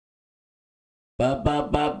Boom.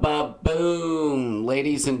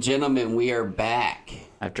 Ladies and gentlemen, we are back.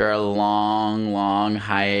 After a long, long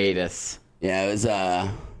hiatus. Yeah, it was what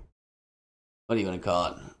do you want to call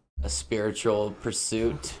it? A spiritual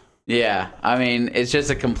pursuit? Yeah, I mean, it's just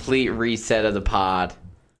a complete reset of the pod.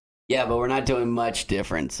 Yeah, but we're not doing much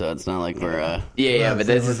different, so it's not like we're... Yeah, but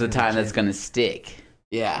this is the time that's going to stick.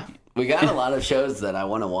 Yeah, we got a lot of shows that I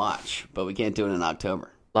want to watch, but we can't do it in October.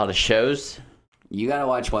 A lot of shows? You got to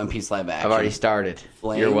watch One Piece live action. I've already started.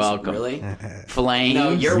 Flames? You're welcome. Really? Flames?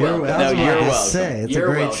 No, you're welcome. No, you're welcome. It's a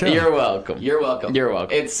great show. You're welcome. You're welcome. You're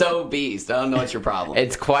welcome. It's so beast. I don't know what's your problem.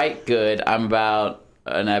 It's quite good. I'm about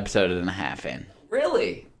an episode and a half in.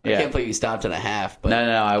 Really? Yeah. I can't believe you stopped at a half. But No,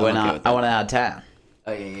 I went okay out. with that. I went out of town.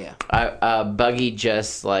 Oh, yeah. Buggy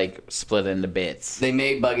just split into bits. They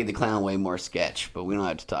made Buggy the Clown way more sketch, but we don't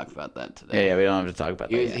have to talk about that today. Yeah, we don't have to talk about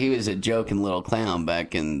that. He was a joking little clown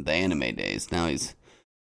back in the anime days. Now he's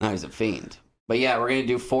a fiend. But yeah, we're gonna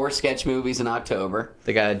do 4 sketch movies in October.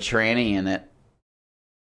 They got a tranny in it.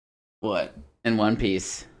 What? In One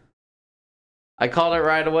Piece. I called it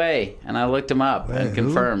right away, and I looked him up and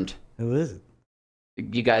confirmed. Who is it?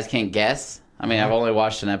 You guys can't guess? I mean, I've only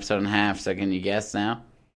watched an episode and a half, so can you guess now?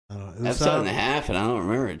 I don't know. Episode and a Usopp? half, and I don't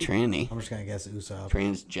remember a tranny. I'm just gonna guess Usopp.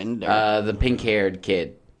 Transgender. The pink-haired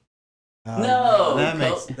kid. No! that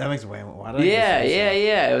makes way more. Why did I Yeah, guess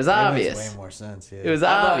Usopp? It was That obvious. makes way more sense. Yeah. It was I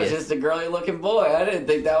thought it obvious. was just a girly-looking boy. I didn't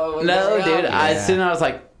think that one was No, very dude. obvious. Soon I was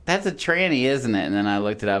like, that's a tranny, isn't it? And then I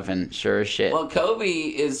looked it up, and sure as shit. Well, Kobe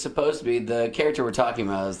is supposed to be the character we're talking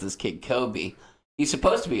about. Is this kid Kobe? He's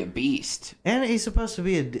supposed to be a beast. And he's supposed to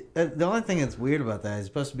be the only thing that's weird about that, he's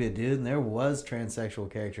supposed to be a dude, and there was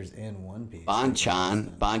transsexual characters in One Piece. Bon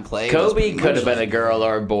Clay. Kobe could have been a girl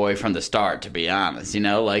or a boy from the start, to be honest. You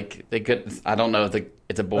know, like, they could... I don't know if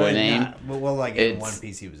it's a boy name. In One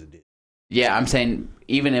Piece, he was a dude. Yeah, I'm saying,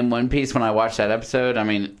 even in One Piece, when I watched that episode, I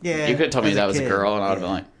mean, Yeah, you could have told me as that a was a kid, girl, and I would have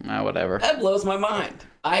yeah. been like, whatever. That blows my mind.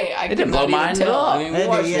 I It didn't could not blow even mine at tell. all. I mean, we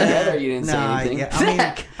watched it together. You didn't say anything. Yeah, I mean,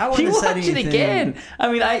 I wouldn't You have said watched it anything. again.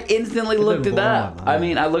 I mean, I instantly looked it blow my up. mind. I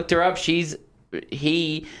mean, I looked her up.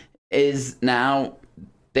 He is now...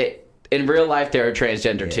 In real life, they're a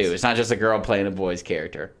transgender, Yes. too. It's not just a girl playing a boy's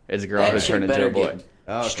character. It's a girl That who's shit turned into better a boy. get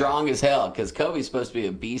Okay. strong as hell, because Kobe's supposed to be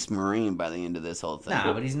a beast marine by the end of this whole thing.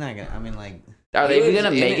 Nah, but he's not gonna. I mean, like, Are He they was even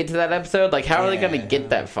going to in make it. it to that episode? Like, how are they going to Yeah, get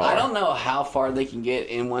that far? I don't know how far they can get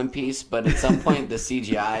in One Piece, but at some point, the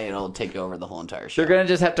CGI, it'll take over the whole entire show. They're going to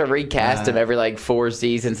just have to recast him every, 4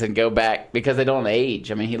 seasons and go back because they don't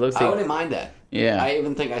age. I mean, he looks I like... wouldn't mind that. Yeah. I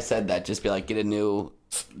even think I said that. Just be like, get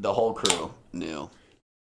the whole crew new.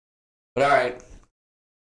 But all right.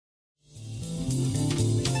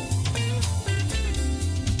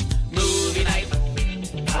 Movie night.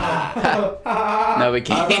 No, we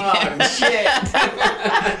can't. Oh, shit.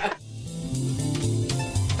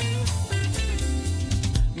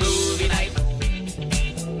 Movie night.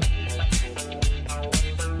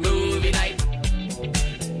 Movie night.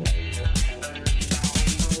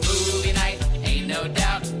 Movie night. Ain't no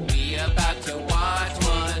doubt we about to watch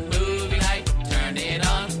one movie night. Turn it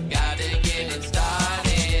on. Gotta get it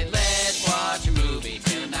started. Let's watch a movie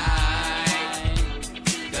tonight.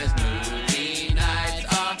 'Cause movie nights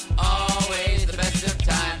are always the best of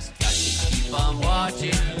times. Got to keep on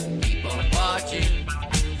watching. Keep on watching.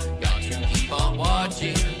 Got to keep on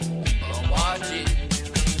watching. Keep on watching.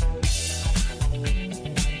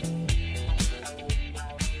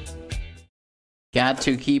 Got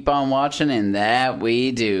to keep on watching, and that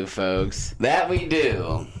we do, folks. That we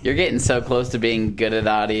do. You're getting so close to being good at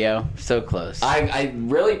audio. So close. I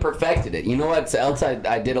really perfected it. You know what else? I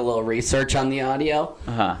did a little research on the audio.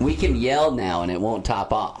 Uh-huh. We can yell now and it won't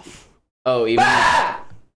top off. Oh, even...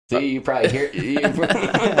 See, you probably hear... it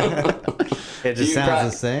just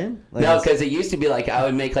sounds the same. Like No, it's- because it used to be like I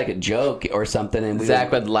would make like a joke or something and we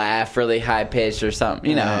Zach would laugh really high pitched or something.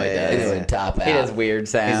 You know how he Yeah, does. and it would top out. He does weird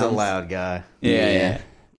sounds. he's a loud guy. Yeah.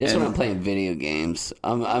 Just And- when I'm playing video games.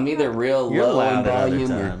 I'm either real You're low in loud at other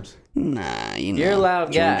volume or... times. Nah, you know. You're a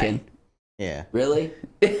loud guy. drinking. Yeah. Really?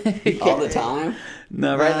 All the time?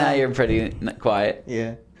 No, right now you're pretty quiet.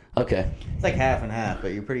 Yeah. Okay. It's like half and half,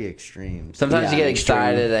 but you're pretty extreme. Sometimes Yeah, you get I'm extreme.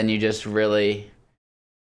 excited and you just really...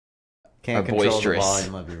 Can't are control boisterous. the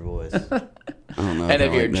volume of your voice. I don't know. And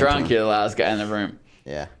if I you're like that drunk, one. you're the loudest guy in the room.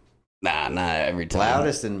 Yeah. Nah, not every time.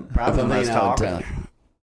 Loudest and If probably I'm the most in a hotel. talkative.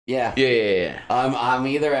 Yeah. Yeah. I'm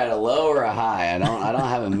either at a low or a high. I don't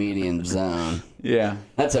have a medium zone. Yeah.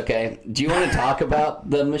 That's okay. Do you want to talk about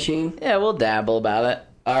the machine? Yeah, we'll dabble about it.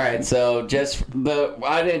 All right, so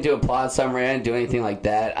I didn't do a plot summary. I didn't do anything like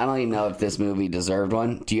that. I don't even know if this movie deserved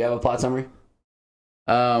one. Do you have a plot summary?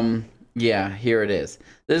 Yeah, here it is.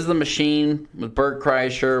 This is The Machine with Bert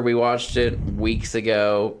Kreischer. We watched it weeks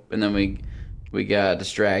ago, and then we got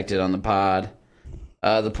distracted on the pod.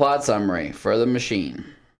 The plot summary for The Machine.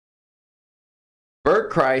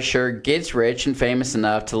 Bert Kreischer gets rich and famous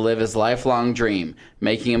enough to live his lifelong dream,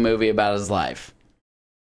 making a movie about his life.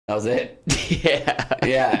 That was it? Yeah.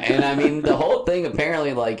 Yeah, and I mean, the whole thing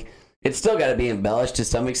apparently, like, it's still got to be embellished to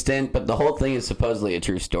some extent, but the whole thing is supposedly a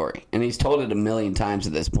true story. And he's told it a million times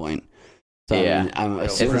at this point. So, Yeah. I mean, I'm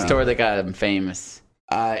It's assuming... the story that got him famous.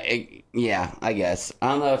 Yeah, I guess. I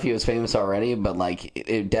don't know if he was famous already, but, like,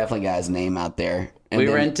 it definitely got his name out there. And We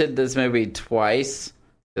then- rented this movie twice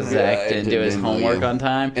because Zach didn't do his homework on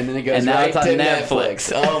time. And then it goes and now right it's on to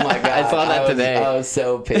Netflix. Oh my god! I saw that today. I was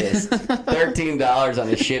so pissed. $13 on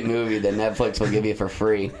a shit movie that Netflix will give you for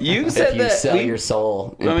free. You said if you that sell your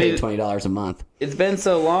soul and pay $20 a month. It's been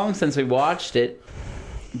so long since we watched it,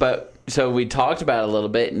 but so we talked about it a little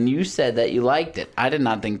bit, and you said that you liked it. I did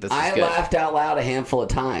not think this was I good. laughed out loud a handful of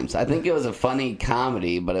times. I think it was a funny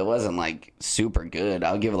comedy, but it wasn't like super good.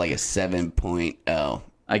 I'll give it like a 7.0.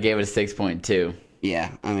 I gave it a 6.2.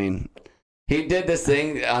 Yeah, I mean, he did this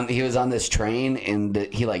thing. He was on this train, and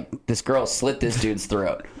this girl slit this dude's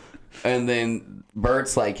throat, and then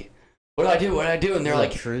Bert's like, "What do I do? What do I do?" And they're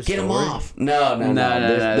like, true "Get him story? off!" No.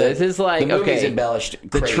 This is like, the movie's okay, embellished.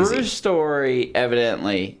 the Crazy. true story,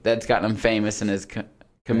 evidently, that's gotten him famous in his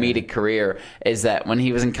comedic career is that when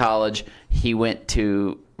he was in college, he went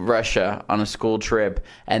to Russia on a school trip,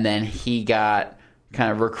 and then he got kind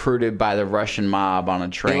of recruited by the Russian mob on a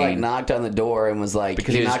train. He like knocked on the door and was like,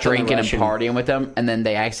 because he was knocked on the drinking and Russian- partying with them, and then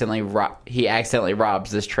he accidentally robs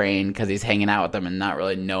this train because he's hanging out with them and not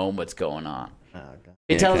really knowing what's going on. Oh, okay.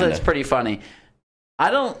 He Yeah, tells kinda. us it's pretty funny.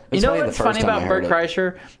 You know funny the what's first funny time I about Bert heard it.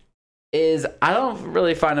 Kreischer is I don't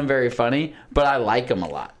really find him very funny, but I like him a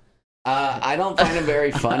lot. I don't find him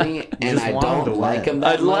very funny, and just I want him don't to like win. him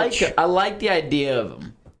that much. I like the idea of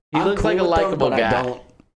him. He I'm looks cool like a with him, likable but guy.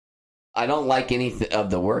 I don't like any of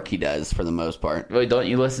the work he does for the most part. Really, don't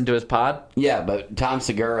you listen to his pod? Yeah, but Tom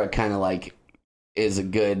Segura kind of like is a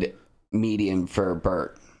good medium for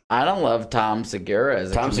Bert. I don't love Tom Segura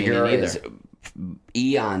as a Tom comedian Segura either. is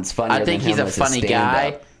eons funnier. I think than he's him a as funny stand-up.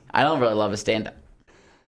 guy. I don't really love his stand-up.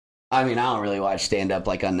 I mean, I don't really watch stand up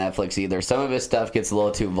like on Netflix either. Some of his stuff gets a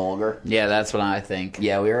little too vulgar. Yeah, that's what I think.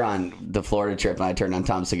 Yeah, we were on the Florida trip and I turned on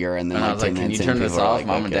Tom Segura and then And I like was 10 like, can you minutes in, turn this people were off? like,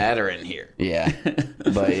 Mom and okay. Dad are in here. Yeah,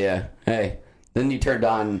 but yeah, hey. Then you turned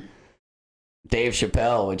on Dave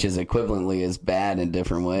Chappelle, which is equivalently as bad in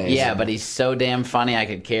different ways. Yeah, but he's so damn funny, I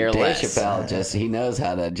could care Dave less. Chappelle he knows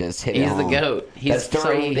how to just hit it He's the home. goat. He's That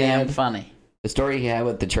story so he damn had- funny. The story he had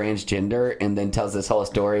with the transgender, and then tells this whole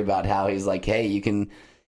story about how he's like, hey, you can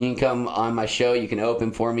come on my show, you can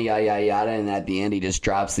open for me, yada, yada, yada, and at the end he just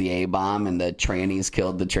drops the A-bomb and the trannies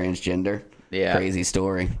killed the transgender. Yeah. Crazy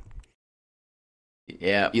story.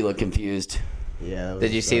 Yeah. You look confused. Yeah. that was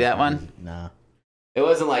Did you so see that funny. one? Nah. It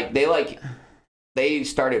wasn't like they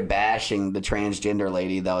started bashing the transgender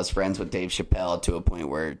lady that was friends with Dave Chappelle to a point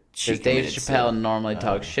where she Because Dave committed Chappelle suicide. normally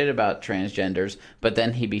talks shit about transgenders, but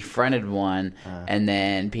then he befriended one, and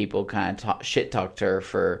then people kind of shit talked her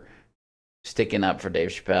for sticking up for Dave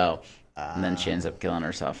Chappelle, and then she ends up killing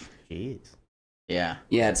herself. Jeez. Yeah.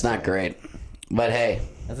 Yeah, it's not great. But hey,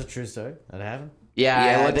 That's a true story. That happened? Yeah,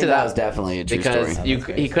 yeah, I I looked think it that up was definitely a true because story.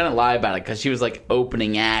 he couldn't lie about it because she was like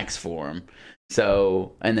opening acts for him.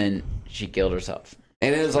 So, and then she killed herself.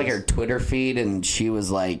 And it was like her Twitter feed, and she was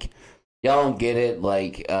like, y'all don't get it,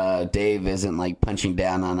 like, Dave isn't, like, punching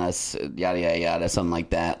down on us, yada, yada, yada, something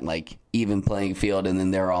like that, like, even playing field, and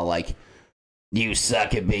then they're all like, you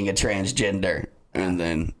suck at being a transgender. And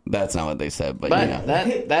then that's not what they said, but you know.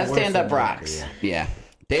 that Worse stand up than rocks. that, Yeah.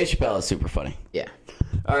 Dave Chappelle is super funny. Yeah.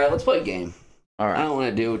 All right, let's play a game. All I right. don't want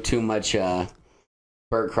to do too much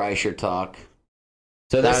Bert Kreischer talk.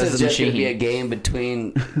 So That this was is the just going to be machine. a game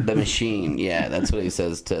between the machine. Yeah, that's what he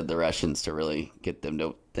says to the Russians to really get them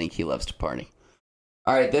to think he loves to party.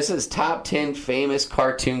 All right, this is top 10 famous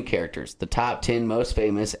cartoon characters. The top 10 most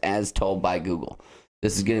famous as told by Google.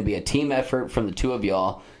 This is going to be a team effort from the two of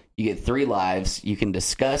y'all. You get 3 lives. You can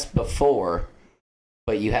discuss before,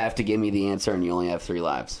 but you have to give me the answer, and you only have 3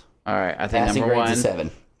 lives. All right. I think Passing number grades one is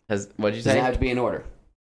 7. what'd you Doesn't say? have to be in order.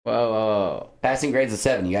 Whoa. Passing grades is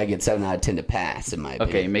 7. You gotta get 7 out of 10 to pass, in my opinion.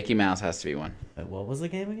 Okay, Mickey Mouse has to be one. What was the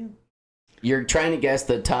game again? You're trying to guess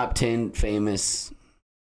the top 10 famous.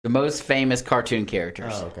 The most famous cartoon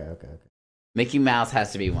characters. Oh, okay. Mickey Mouse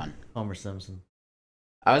has to be one. Homer Simpson.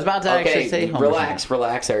 I was about to actually say Homer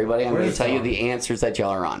relax, everybody. I'm Where's going to tell you Tom? the answers that y'all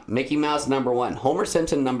are on. Mickey Mouse number 1, Homer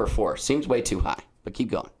Simpson number 4. Seems way too high, but keep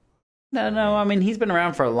going. No. I mean, he's been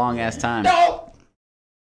around for a long ass time. No.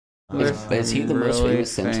 Is he the most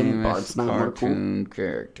famous Simpson? Bart's not more cool. Cartoon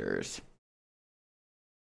characters.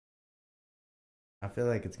 I feel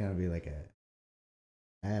like it's gonna be like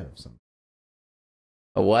a ad of something.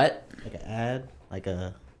 A what? Like an ad, like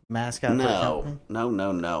a mascot. For a No. company?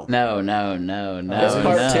 No. It's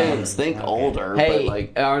cartoons. no. Think Okay. older. Hey, but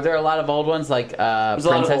like, are there a lot of old ones like there's a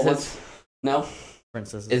lot of old princesses? ones. No.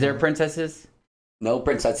 Princesses. Is there princesses? No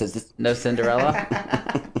princesses. No Cinderella?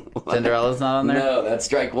 Cinderella's not on there? No, that's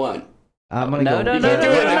strike one. I'm gonna No, go. no, no, can't do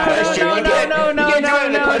no, it in a question. no, You no, can't- no, you no, can't do no, it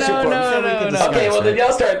in a no, question no, form. no, So we no, can no. discuss. Okay, well then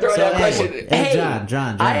y'all start throwing So, out questions. hey, Hey,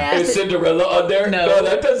 John. I asked Is Cinderella on there? No.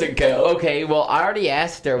 that doesn't count. Okay, well, I already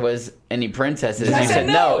asked if there was any princesses. I You said said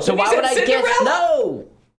no. no. So You why said would I guess Cinderella. no?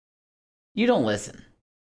 You don't listen.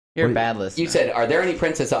 You're a What- bad listener. You said, "Are there any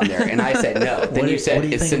princesses on there?" And I said no. Then you what said, do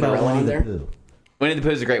you "Is think about Cinderella Winnie on the there?" Pooh? Winnie the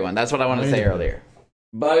Pooh's a great one. That's what I wanted to Winnie say the Pooh. earlier.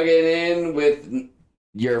 Bugging in with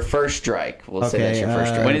your first strike. We'll say that's your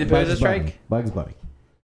first strike. Winnie the Pooh's a strike? Bugs Bunny.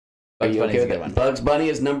 Are Bugs you Bunny's okay a with good that? one. Bugs Bunny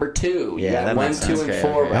is number 2. You Yeah, got that 1, makes 2, sense. and Okay,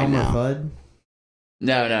 4 okay. right Elmer now. Fudd.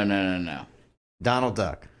 No. Donald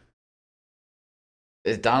Duck.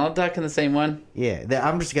 Is Donald Duck in the same one? Yeah,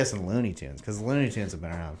 I'm just guessing Looney Tunes because Looney Tunes have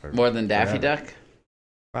been around for More than Daffy forever. Duck?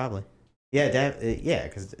 Probably. Yeah,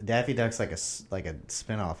 because Daffy Duck's like a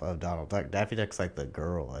spinoff of Donald Duck. Daffy Duck's like the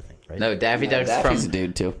girl, I think, right? No, Daffy Duck's Daffy's a from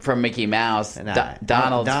dude too. Mickey Mouse. Nah,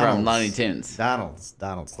 Donald's from Donald's. Looney Tunes. Donald's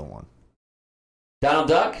the one. Donald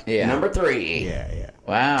Duck, Yeah. number 3. Yeah.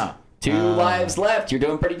 Wow. 2 lives left. You're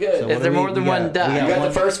doing pretty good. So Is what there do more than one duck? we you got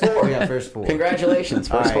the first 4. We got first 4. Congratulations,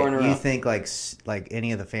 All first right, 4 in a row. you think like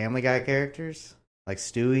any of the Family Guy characters, like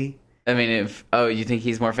Stewie? I mean, you think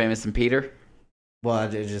he's more famous than Peter? Well,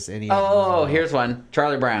 just any. Oh, here's one.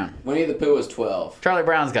 Charlie Brown. Winnie the Pooh was 12. Charlie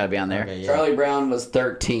Brown's got to be on there. Okay, yeah. Charlie Brown was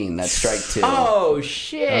 13. That's strike 2. Oh,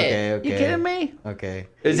 shit. Okay. You kidding me? Okay.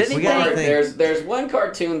 Is We anything... gotta think- There's one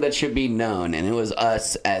cartoon that should be known, and it was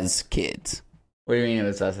us as kids. What do you mean it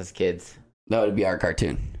was us as kids? That would be our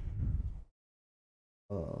cartoon.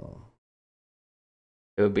 Oh.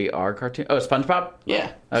 It would be our cartoon? Oh, SpongeBob?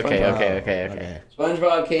 Yeah. Okay, SpongeBob. okay.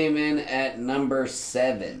 SpongeBob came in at number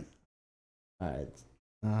 7. All right.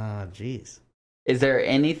 Ah, jeez. Is there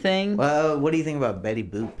anything? Well, what do you think about Betty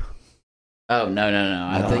Boop? Oh, no.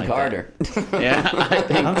 I don't think like that. harder. Yeah, I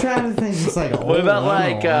think... I'm trying to think. It's like What about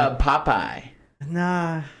like Popeye?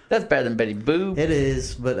 Nah, That's better than Betty Boop. it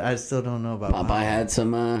is, but I still don't know about Popeye had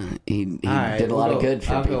some. He All right, did a lot we'll of go- good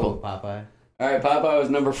for I'll go people. with Popeye. All right, Popeye was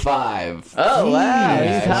number 5. Oh, wow.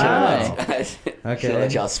 Jeez. He's high. I should Okay.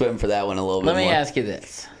 let y'all swim for that one a little bit Let me more. ask you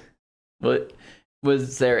this.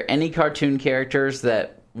 Was there any cartoon characters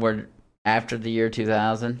that were after the year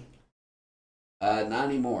 2000? Not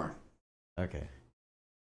anymore. Okay.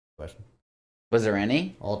 Question. Was there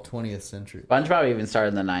any? All 20th century. SpongeBob even started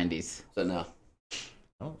in the 90s. So no.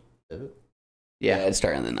 Oh, did it? Yeah. It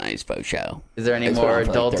started in the 90s, faux show. Is there any It's been more on for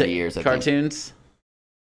like adult 30 years, I think. cartoons?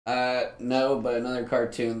 No, but another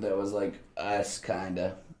cartoon that was like us,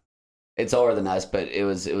 kinda. It's older than us, but it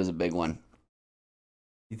was a big one.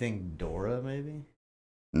 You think Dora, maybe?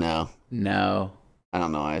 No, No. I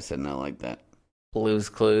don't know why I said no like that. Blue's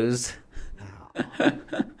Clues. All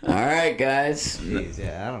right, guys. Jeez,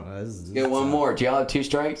 yeah, I don't know. This is Get one more. Do y'all have 2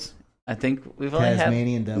 strikes? I think we've only had...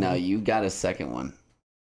 Tasmanian Devil. No, you got a second one.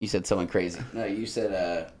 You said someone crazy. No, you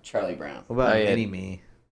said Charlie Brown. What about Oh, yeah. Mini-Me?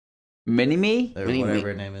 Mini-Me? Or Mini-Me. whatever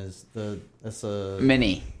her name is. That's a...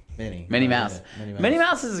 Minnie. Minnie. Minnie Oh, Mouse. yeah, Minnie Mouse. Minnie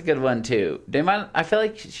Mouse is a good one, too. I feel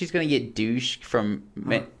like she's going to get douche from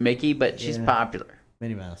Mickey, but she's Yeah. popular.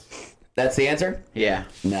 Minnie Mouse. That's the answer? Yeah.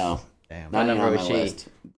 No. Damn. What Not even number on was my she? list.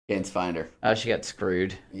 Can't find her. Oh, she got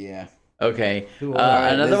screwed. Yeah. Okay. Who right,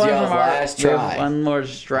 Another this one is y'all's from our... last we have try. one more Oh,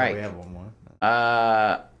 strike. we have one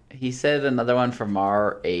more. He said another one from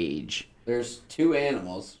our age. There's 2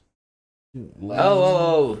 animals. left.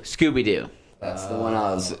 Oh, Scooby-Doo. That's the one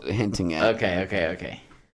I was hinting at. Okay.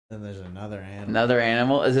 Then there's another animal. Another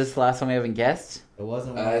animal. Is this the last one we haven't guessed? It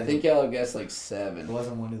wasn't. I think y'all guessed like it 7.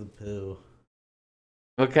 wasn't Winnie the Pooh.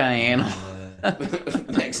 What kind of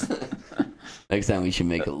animal? Next time we should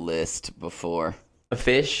make a list before. A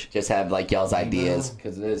fish? Just have like y'all's ideas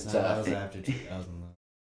because it is No, that tough. was after 2000.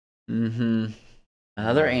 Mm-hmm.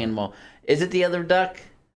 Another animal. Is it the other duck?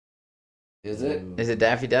 Is it? Is it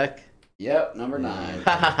Daffy Duck? Yep, number 9.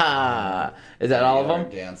 Ha ha ha! Is that all of Y'all are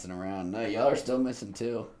them? dancing around. No, y'all are still missing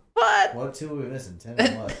 2. What? What 2 are we missing? 10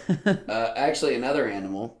 and what? Actually, another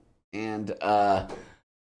animal and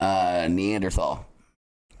Neanderthal.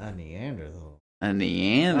 A Neanderthal. A Oh,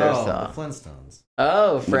 Neanderthal. the Flintstones.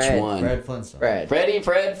 Oh, Fred. Which one? Fred Flintstone.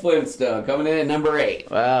 Fred Flintstone coming in at number 8.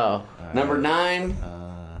 Wow. All right. Number 9.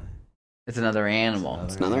 It's another animal.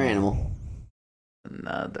 It's another animal.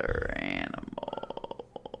 Another animal.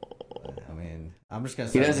 I mean, I'm just gonna.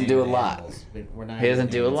 He doesn't do a lot. He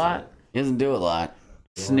doesn't do a lot. He doesn't do a lot.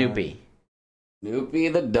 Snoopy. Snoopy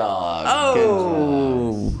the dog.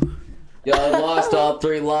 Oh. Y'all lost all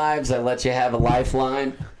 3 lives. I let you have a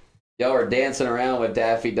lifeline. Y'all were dancing around with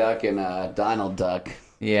Daffy Duck and Donald Duck.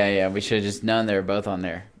 Yeah. We should have just known they were both on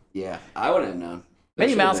there. Yeah, I wouldn't have known.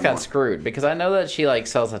 Minnie Mouse got screwed because I know that she like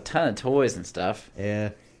sells a ton of toys and stuff. Yeah.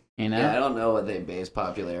 You know? Yeah, I don't know what they base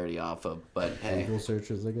popularity off of, but hey. Google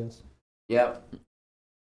searches, I guess. Yep.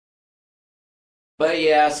 But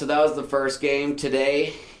yeah, so that was the first game.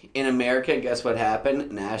 Today in America, guess what happened?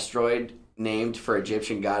 An asteroid named for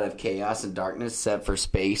Egyptian god of chaos and darkness set for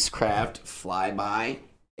spacecraft flyby.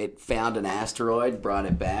 It found an asteroid, brought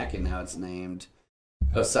it back, and now it's named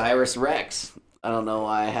Osiris Rex. I don't know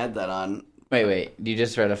why I had that on. Wait. You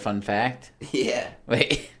just read a fun fact? Yeah.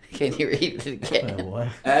 Wait, can you read it again? What?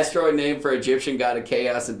 Asteroid named for Egyptian god of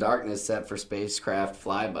chaos and darkness set for spacecraft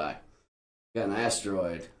flyby. Got an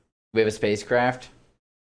asteroid. We have a spacecraft?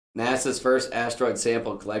 NASA's first asteroid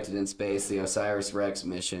sample collected in space, the OSIRIS-REx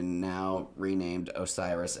mission, now renamed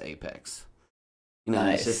OSIRIS Apex. You know,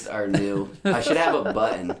 Nice. It's just our new... I should have a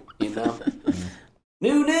button, you know?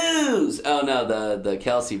 New news! Oh, no, the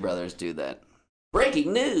Kelsey brothers do that.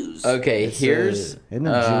 Breaking news! Okay, It's, here's... Isn't it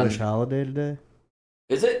a Jewish holiday today?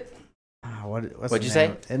 Is it? What's What'd the you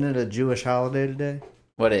name? say? Isn't it a Jewish holiday today?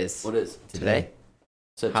 What is? What is? Today?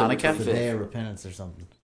 September Hanukkah? It's the day 25th. of repentance or something.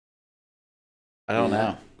 I don't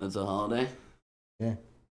know. That's a holiday? Yeah.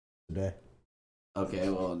 Today. Okay,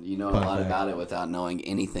 well, you know a Fun lot fact. about it without knowing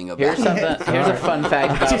anything about Here's it. something. Here's a fun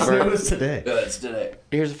fact I about just knew it Bert. was today. Good, it's today.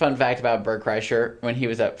 Here's a fun fact about Bert Kreischer. When he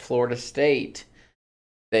was at Florida State,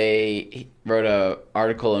 he wrote a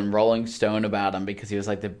article in Rolling Stone about him because he was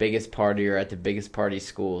like the biggest partier at the biggest party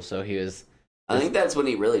school. So he was. I think that's when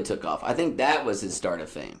he really took off. I think that was his start of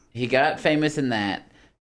fame. He got famous in that.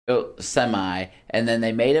 Semi, and then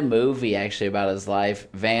they made a movie actually about his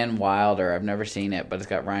life, Van Wilder. I've never seen it, but it's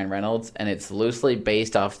got Ryan Reynolds, and it's loosely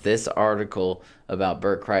based off this article about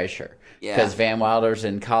Bert Kreischer. Yeah. Because Van Wilder's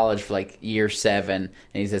in college for like year 7, and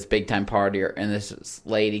he's this big time partier, and this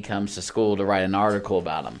lady comes to school to write an article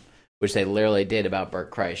about him, which they literally did about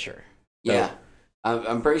Bert Kreischer. Yeah.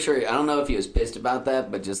 I'm pretty sure, I don't know if he was pissed about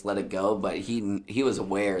that, but just let it go. But he was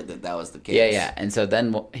aware that that was the case. Yeah. And so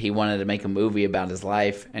then he wanted to make a movie about his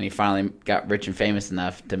life, and he finally got rich and famous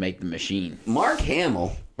enough to make The Machine, Mark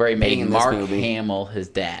Hamill. where he being made in this Mark movie. Hamill his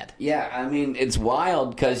dad. Yeah, I mean, it's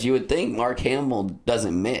wild because you would think Mark Hamill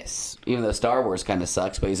doesn't miss, even though Star Wars kind of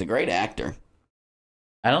sucks, but he's a great actor.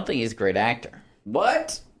 I don't think he's a great actor.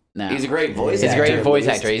 What? No. He's a great voice He's actor. a great at voice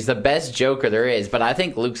least. actor. He's the best Joker there is, but I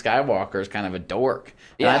think Luke Skywalker is kind of a dork.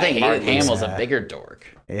 And Yeah, I think I Mark hated Luke Hamill's a Sky. bigger dork.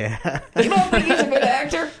 Yeah. You don't think he's a good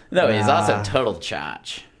actor? No, he's also Nah. total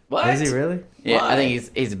chotch. What? Is he really? Yeah, Why? I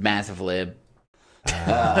think he's a massive lib. Oh,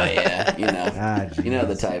 yeah, you know. Ah, You know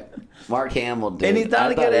the jeez. type. Mark Hamill, dude. And he's not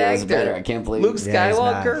I a thought good he was actor. better. I can't believe Luke Yeah, he's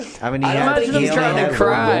not. Skywalker? I mean, he I had, don't think he he's only trying to had one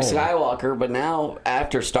cry. Luke role. Skywalker, but now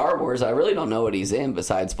after Star Wars, I really don't know what he's in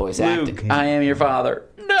besides voice acting. Luke, I am your father.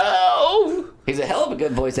 No! He's a hell of a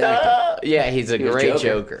good voice actor. Yeah, he's a He was great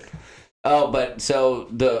Joker. Joker. Oh, but so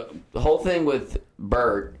the whole thing with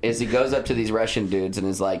Bert is he goes up to these Russian dudes and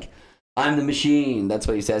is like, "I'm the machine." That's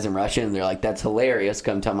what he says in Russian. And they're like, "That's hilarious.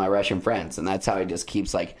 Come tell my Russian friends." And that's how he just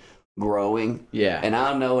keeps like growing. Yeah. And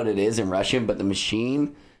I don't know what it is in Russian, but the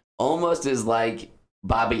machine almost is like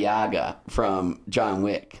Baba Yaga from John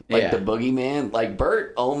Wick, like Yeah. the boogeyman. Like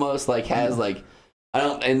Bert almost like has like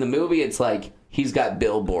in the movie it's like he's got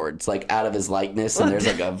billboards like out of his likeness, and there's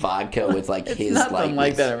like a vodka with like It's his nothing likeness.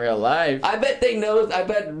 like that in real life. I bet they know. I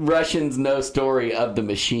bet Russians know story of the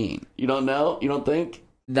machine. You don't know? You don't think?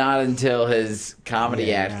 Not until his comedy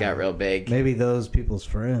Yeah. act got real big. Maybe those people's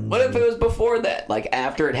friends. What if it was before that? Like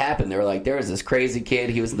after it happened, they were like, there was this crazy kid.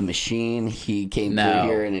 He was the machine. He came No. through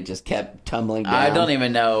here, and it just kept tumbling down. I don't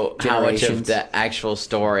even know how much of Generations. the actual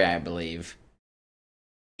story I believe.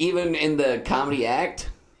 Even in the comedy act.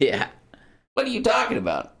 Yeah. What are you talking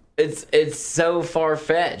about? It's so far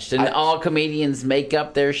fetched, and all comedians make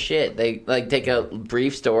up their shit. They like take a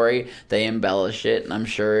brief story, they embellish it, and I'm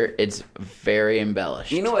sure it's very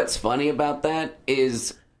embellished. You know what's funny about that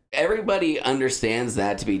is everybody understands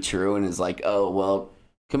that to be true and is like, oh well,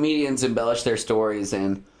 comedians embellish their stories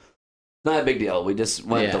and it's not a big deal. We just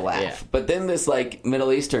want to Yeah, laugh. yeah. But then this like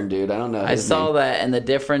Middle Eastern dude, I don't know. I his saw name. that, and the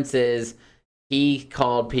difference is he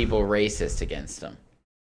called people racist against him.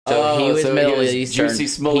 So he was Middle Eastern. Juicy He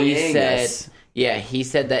Smollyangus. said, yeah, he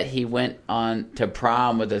said that he went on to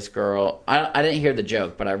prom with this girl. I didn't hear the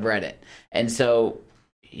joke, but I read it. And so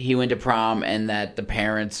he went to prom and that the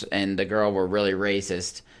parents and the girl were really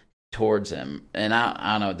racist towards him. And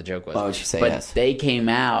I don't know what the joke was. Why would you say but yes? they came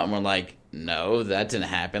out and were like, no, that didn't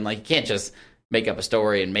happen. Like, you can't just make up a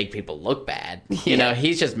story and make people look bad. You know,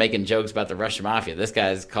 he's just making jokes about the Russian mafia. This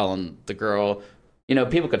guy's calling the girl,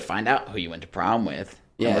 people could find out who you went to prom with.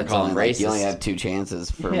 Yeah, we're calling racist. you only have 2 chances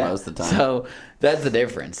for most of the time. So that's the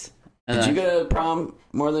difference. Did you go to prom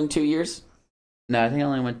more than 2 years? No, I think I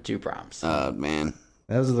only went to 2 proms. Oh, man.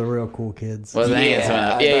 Those are the real cool kids. Well,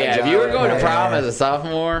 Yeah, If you were going to yeah, prom yeah. as a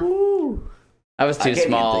sophomore, I was I too can't even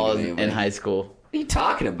small think of in anybody. high school. What are you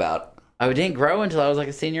talking about? I didn't grow until I was like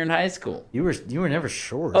a senior in high school. You were never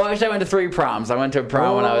short. Oh, actually, I went to 3 proms. I went to a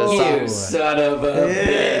prom when I was You son of a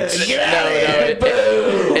bitch.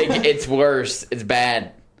 It's worse. It's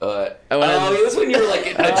bad. It was when you were like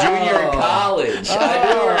a junior in college.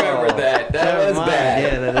 I do remember that. That Never was mind. bad.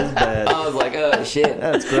 Yeah, that is bad. I was like, oh shit.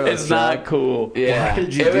 That's gross. It's not cool. Yeah, Why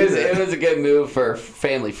did you do that? It was a good move for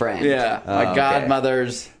family friend. Yeah, my okay.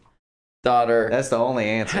 godmother's daughter That's the only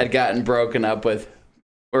answer. had gotten broken up with,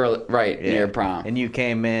 near prom. And you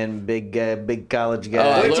came in, big college Oh,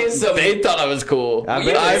 guy. they thought I was cool. I I,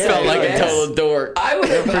 bet- felt like yes. a total dork. I would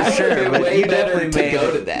have For sure, been but way you better definitely to made go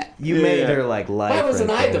it. to that. You made her like life. Why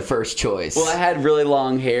wasn't right I there. the first choice? Well, I had really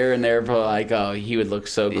long hair, and they were like, "Oh, he would look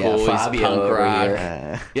so cool. Yeah, He's Fabio punk over rock." here.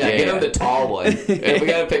 Uh, yeah, get yeah. him the tall one. If we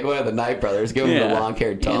gotta pick one of the Knight brothers, give him the Yeah.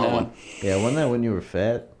 long-haired tall one. yeah, wasn't that when you were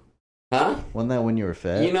fat? Huh? Wasn't that when you were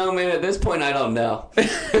fat? You know, man, at this point, I don't know.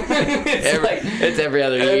 It's every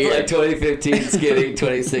other It's year. like 2015 skinny,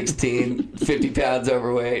 2016 50 pounds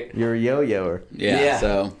overweight. You're a yo-yoer. yeah.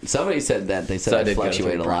 So Somebody said that. They said So I I did go to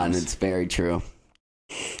fluctuate 3 a lot, and proms. it's very true.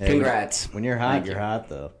 Hey, Congrats. When you're hot, Thank you're you. hot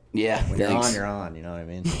though. Yeah, When thanks. you're on. You know what I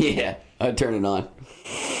mean? Yeah, I'd turn it on.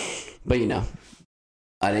 But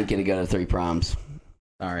I didn't get to go to 3 proms.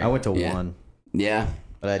 sorry, I went to Yeah. one, Yeah.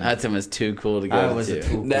 but Hudson was too cool to go I was to. a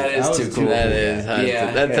too. That is I was too a cool. That is Hudson.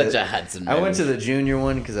 Yeah. That's Okay. such a Hudson. I went move. to the junior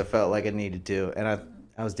one because I felt like I needed to, and I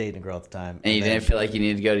was dating a girl at the time. and you then- didn't feel like you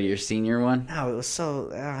needed to go to your senior one. No, it was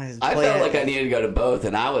so. I felt like I needed to go to both,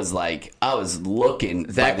 and I was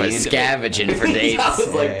looking. Zach by the was end of it. scavenging for dates. I was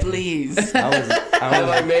Yeah. like, please. I was. Have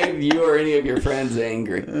I made you or any of your friends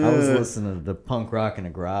angry? I was listening to the punk rock in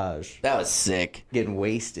a garage, That was sick. getting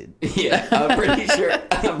wasted. Yeah, I'm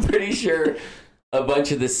pretty sure a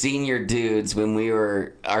bunch of the senior dudes when we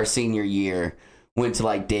were our senior year went to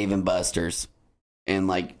like Dave and Buster's and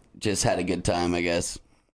like just had a good time, I guess.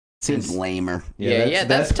 Seems lamer. Yeah,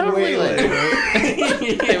 that's totally way like-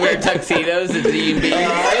 later. They wear tuxedos and D&B.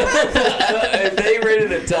 If they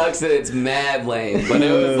rented a tux, then it's mad lame. But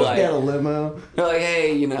it was Got a like, limo. they're like,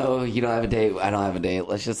 hey, you don't have a date. I don't have a date.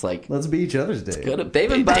 Let's just like Let's be each other's date. go to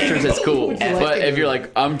Dave and Buster's is cool, Would you like but to if go- you're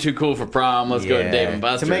like, I'm too cool for prom, let's go to Dave and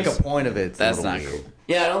Buster's. To make a point of it, it's a That's little not weird. cool.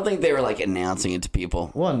 Yeah, I don't think they were like announcing it to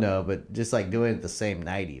people. Well, no, but just like doing it the same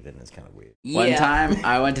night even is kind of weird. One time,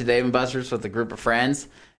 I went to Dave and Buster's with a group of friends,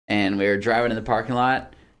 and we were driving in the parking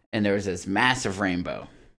lot, and there was this massive rainbow,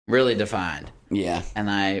 really defined. Yeah. And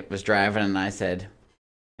I was driving, and I said,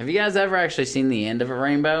 have you guys ever actually seen the end of a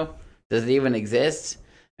rainbow? Does it even exist?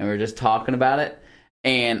 And we were just talking about it.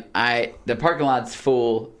 And the parking lot's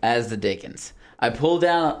full as the dickens. I pulled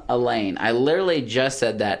down a lane. I literally just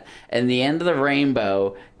said that. And the end of the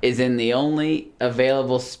rainbow is in the only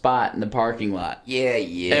available spot in the parking lot. Yeah.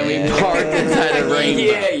 And we parked inside a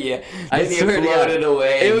rainbow. Yeah. I Then you swear to God. floated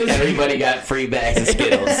away. It and was- everybody got free bags of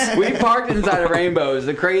Skittles. We parked inside a rainbow. It was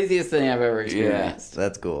the craziest thing I've ever experienced.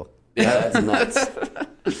 That's cool. Yeah, that's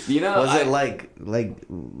nuts. You know, Was it like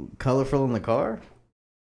colorful in the car?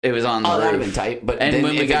 It was on the Oh, roof. that'd have been tight. But And then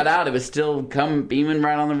when we if got it, out, it was still beaming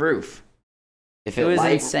right on the roof. if it was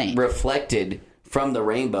light insane. reflected from the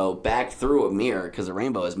rainbow back through a mirror, because a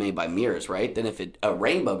rainbow is made by mirrors, right? Then if a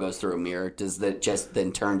rainbow goes through a mirror, does that just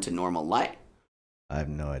then turn to normal light? I have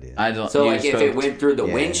no idea. I don't. So you like if spoke- it went through the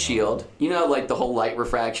Yeah. windshield, like the whole light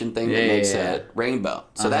refraction thing that Yeah, makes yeah. a rainbow.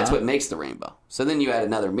 So that's Uh-huh. what makes the rainbow. So then you add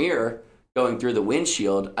another mirror going through the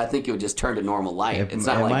windshield. I think it would just turn to normal light. It It's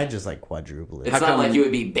not like might just like quadruple it. it's How not like come- you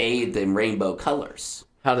would be bathed in rainbow colors.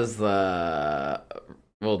 How does the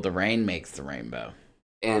rain makes the rainbow?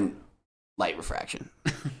 And light refraction.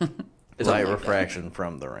 It's light refraction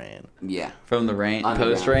from the rain. Yeah. From the rain,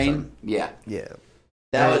 Underground post rain. sun. Yeah. Yeah.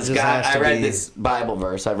 That It was just God. has I to read be- this Bible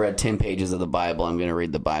verse. I've read 10 pages of the Bible. I'm going to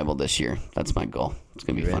read the Bible this year. That's my goal. It's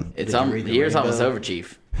going to be You read- fun. It's Did you read the the year's rainbow? almost over,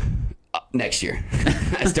 Chief. Next year.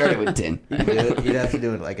 I started with 10. You'd have to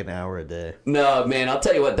do it like an hour a day. No, man, I'll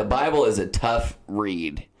tell you what. The Bible is a tough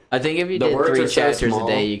read. I think if you The did words 3 are so chapters small.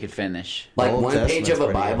 a day, you could finish. Like Old one page Testament's of a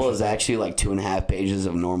pretty Bible is interesting. actually like 2.5 pages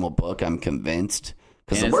of normal book. I'm convinced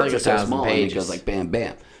because And the it's words like are so 1,000 small and it pages. goes like bam,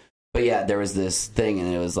 bam. But yeah, there was this thing,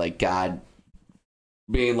 and it was like God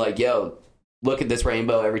being like, yo, look at this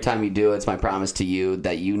rainbow. Every time you do it, it's my promise to you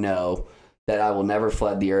that you know that I will never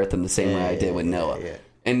flood the earth in the same way I did with Noah. Yeah.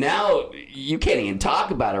 And now you can't even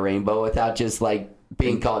talk about a rainbow without just like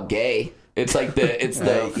being called gay. It's like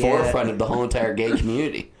the forefront of the whole entire gay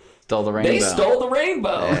community. Stole the rainbow. They stole the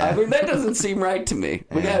rainbow. Yeah. I mean, that doesn't seem right to me.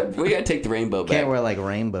 We gotta take the rainbow back. Can't wear like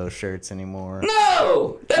rainbow shirts anymore.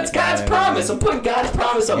 No, that's God's promise. I'm putting God's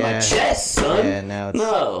promise on my chest, son. Yeah, now it's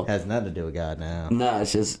No. has nothing to do with God now. No,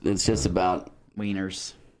 it's just about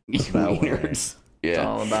Wieners. about wieners. It's Yeah,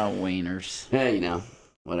 all about wieners. yeah,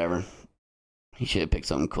 whatever. He should have picked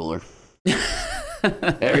something cooler.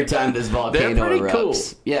 Every time this volcano pretty erupts,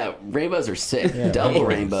 cool. yeah, rainbows are sick. Yeah, Double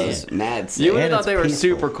rainbows. rainbows, mad sick. You would have And thought it's they were peaceful.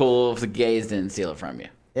 super cool if the gays didn't steal it from you.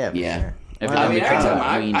 Yeah, for Yeah. sure. If Why it I not? mean, every become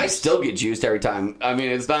time I wieners. still get juiced every time. I mean,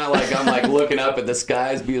 it's not like I'm like looking up at the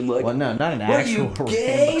skies being like, Well, no, not an "What, actual you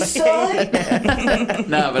gay, rainbow. son?"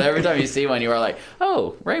 No, but every time you see one, you are like,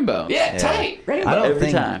 oh, rainbow. Yeah, tight. Rainbow.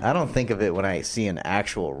 every time. I don't think of it when I see an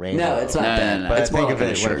actual rainbow. No, it's not No, that. no, no. But It's I think more of like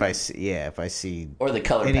it a when shirt. if I see Or the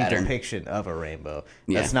color any pattern. depiction of a rainbow.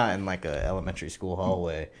 Yeah. That's not in like a elementary school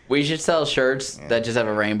hallway. We should sell shirts that just have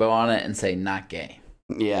a rainbow on it and say not gay.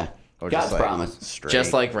 Yeah, Or God's just like promise. Straight.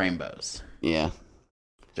 Just like rainbows. Yeah,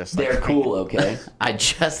 just like they're cool. Okay. I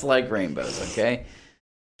just like rainbows, okay?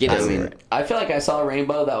 Get I over mean, it. I feel like I saw a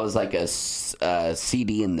rainbow that was like a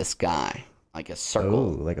CD in the sky, like a Oh, circle.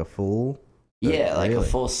 like a fool. Yeah, like a Really?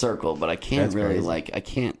 full circle. But I can't That's really crazy. I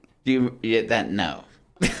can't. Do you get that? No.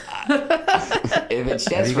 If it's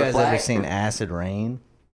Have just you for guys flag, ever seen acid rain?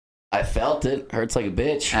 I felt it. Hurts like a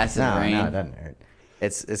bitch. Acid No, rain. no, it doesn't hurt.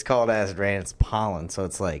 It's called acid rain. It's pollen, so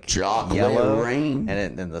it's like Chocolate yellow rain.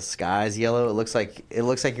 and the sky's yellow. It looks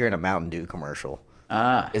like you're in a Mountain Dew commercial.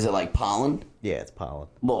 Ah. Is it like pollen? Yeah, it's pollen.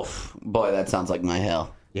 Oof. Boy, that sounds like my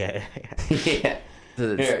hell. Yeah, Yeah.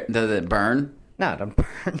 Here. Does it burn? no, don't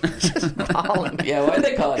burn. It's just pollen. Yeah, why do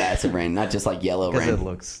they call it acid rain, not just like yellow Because rain? it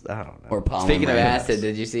looks. I don't know. Or pollen Speaking of rain? acid,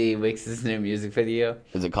 did you see Wix's new music video?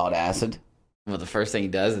 Is it called acid? Well, the first thing he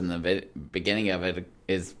does in the beginning of it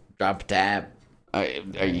is drop a tab. Are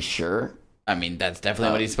you sure? I mean, that's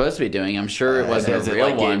definitely what he's supposed to be doing. I'm sure it wasn't Does a it real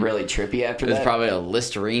like one. get really trippy after It was that? probably a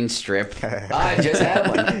Listerine strip. I just had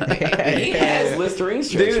one. He has Listerine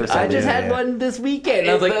strips for Dude, some I just reason. had one this weekend.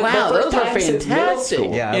 I was like, The wow, first those are time since middle fantastic.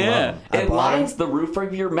 school. Yeah, I love 'em. I It bought 'em. lines the roof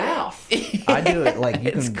of your mouth. I do it like you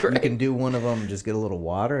It's can great. you can do one of them. Just get a little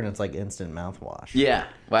water, and it's like instant mouthwash. Yeah,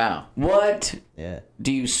 wow. What? Yeah,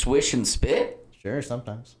 Do you swish and spit? sure.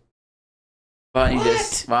 Sometimes. Why don't you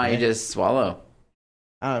What? just swallow?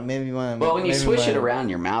 I don't know. Maybe when Well, when you swish it around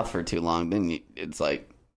your mouth for too long, then it's like,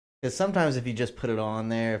 Because sometimes if you just put it on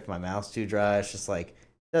there, if my mouth's too dry, it's just like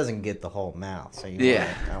it doesn't get the whole mouth. So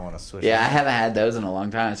I want to swish. Yeah, it. I haven't had those in a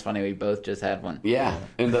long time. It's funny, we both just had one. yeah.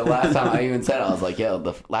 And the last time I even said it, I was like, yo,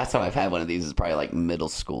 the last time I've had one of these is probably like middle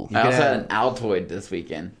school. I also could had have- an Altoid this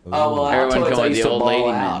weekend. Oh, well, Everyone Altoids going I with used the to old ball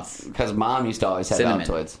lady out mints. because Mom used to always have Cinnamon.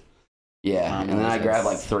 Altoids. Yeah, Mom and then always I grabbed has-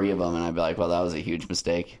 like 3 of them, and I'd be like, well, that was a huge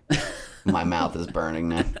mistake. My mouth is burning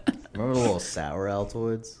now. Remember the little sour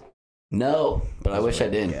Altoids? No, but I wish I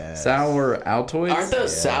did. Yeah. Sour Altoids? Aren't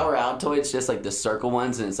those sour Altoids just like the circle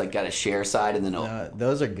ones, and it's like got a share side and then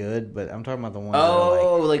Those are good, but I'm talking about the ones. Oh,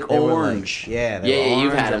 that are like they were orange. yeah, they yeah, were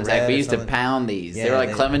you've orange had or them, Zach. red We or used to something. pound these. Yeah, they were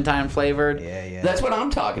like clementine flavored. Yeah, yeah. That's what I'm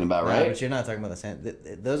talking about, No, right? but you're not talking about the same.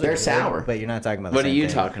 Those are They're good, sour. but you're not talking about. What the are same you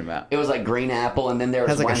thing. talking about? It was like green apple, and then there It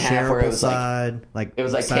was has like one a half where it shareable was like side. it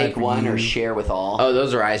was like side take for one or you. share with all. Oh,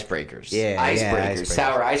 those are icebreakers. Yeah, icebreakers. icebreakers.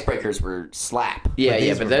 Sour icebreakers were slap. Yeah, But yeah,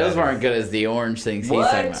 these but were those better. weren't good as the orange things he's What?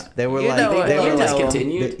 talking about. They were You like know, they you were know.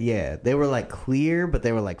 discontinued? they were like clear, but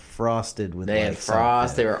they were like frosted with. They had like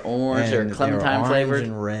frost. They something. were orange. They were And clementine orange flavored.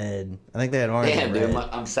 and red. I think they had orange Damn, and dude, red.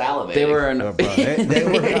 I'm salivating. They were Oh, in, bro, they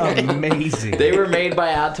were amazing. they were made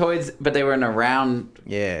by Altoids, but they were in a round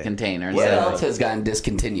yeah. container. What instead of else has gotten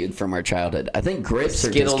discontinued from our childhood? I think grips are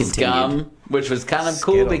Skittles discontinued. gum, which was kind of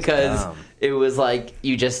cool Skittles because gum. it was like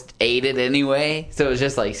you just ate it anyway, so it was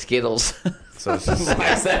just like Skittles. So it's just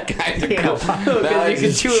Why is that kind of Yeah, cool? Because you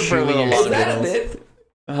can chew it for a little chewy Is longer. that a Skittles. myth?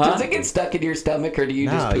 Does it get stuck in your stomach, or do you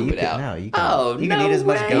just poop you it can, out? No, you can. Oh, you no can eat as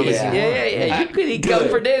much way. gum as yeah, you yeah, want. yeah. You could eat gum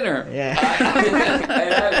Good. for dinner. Yeah.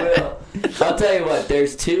 And I will. I'll tell you what.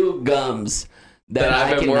 There's 2 gums That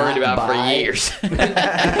I've been worried about for years.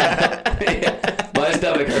 My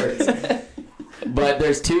stomach hurts. But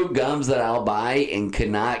there's 2 gums that I'll buy and could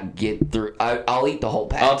not get through. I'll eat the whole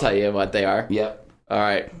pack. I'll tell you what they are. Yep. All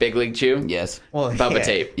right, Big League Chew. Yes. Well, Bubba yeah.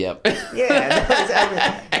 tape. Yep.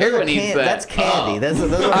 Yeah, Everyone eats that. That's candy. Those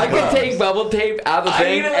are I could bums. take bubble tape out of the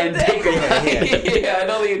thing and take it. Yeah, I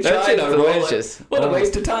know you That tried shit's to roll it. delicious. What a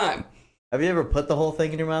waste of time. Have you ever put the whole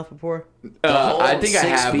thing in your mouth before? whole I think I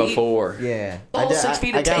 6 have feet? before. Yeah. The whole 6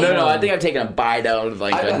 feet of got tape? No, one. I think I've taken a bite out of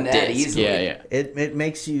like I've a done that disc. easily. Yeah. It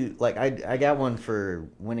makes you like I got one for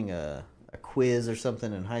winning a quiz or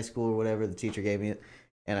something in high school or whatever. The teacher gave me it,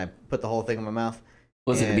 and I put the whole thing in my mouth.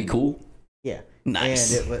 Was it to be And- cool? Yeah,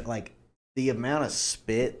 Nice. And it was like the amount of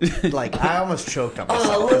spit, like I almost choked on myself.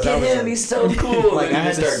 Oh, 'cause look I at was him. like- He's so cool. Like And I you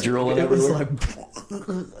had just to start drooling It was everywhere.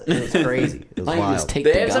 like it was crazy. It was Why don't you just wild. take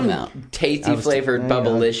They the have gum some out? tasty flavored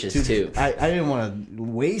Bubblicious too. I didn't want to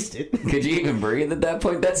waste it. Could you even breathe at that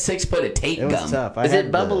point? That's 6 foot of tape It was gum. tough. Is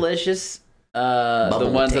it Bubblicious? The Bubble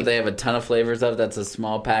ones tape. that they have a ton of flavors of. That's a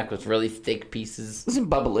small pack with really thick pieces. Isn't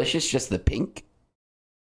Bubblicious just the pink?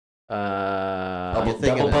 You're thinking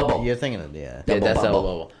Double of, bubble. You're thinking of yeah. Yeah, Double that's bubble. double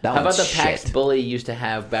bubble. That How about one's the Pax shit. Bully used to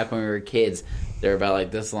have back when we were kids? They're about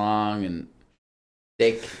like this long and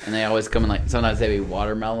thick, and they always come in like sometimes they be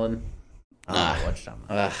watermelon. I don't know what you're talking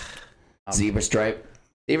about. Ugh. Zebra stripe?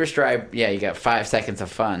 Zebra stripe. Yeah, you got 5 seconds of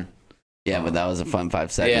fun. Yeah, but that was a fun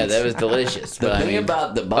 5 seconds. Yeah, that was delicious. the but thing I mean,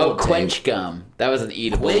 about the bubble Quench gum. That was an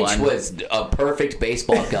eatable Quench one. was a perfect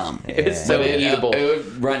baseball gum. It was so But it eatable.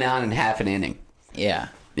 would run out in half an inning. Yeah.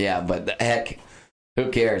 Yeah, but the heck, who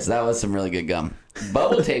cares? That was some really good gum.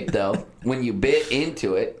 Bubble tape, though, when you bit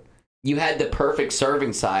into it, you had the perfect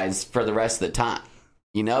serving size for the rest of the time.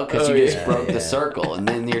 You know, because Oh, you just yeah. broke the circle, and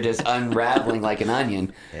then you're just unraveling like an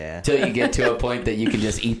onion Yeah. till you get to a point that you can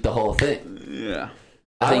just eat the whole thing. Yeah.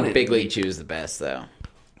 I I think wouldn't- Big League Chew is the best though.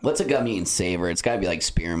 What's a gum you can savor? It's got to be like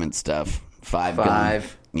spearmint stuff. 5 gum.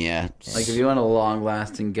 5. Yeah. Like if you want a long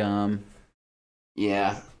lasting gum.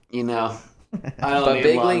 Yeah. You know, I don't But need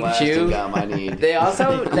Big long League Chew, lasting gum. I need. They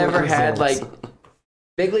also never had like Results.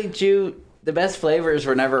 Big League Chew. The best flavors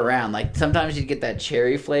were never around. Like sometimes you'd get that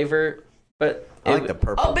cherry flavor, but I like the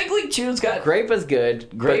purple. Oh, Big League Chew's got. grape was good.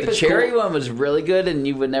 Grape but the is cherry cool. one was really good, and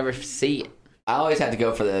you would never see it. I always had to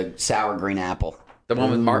go for the sour green apple. The one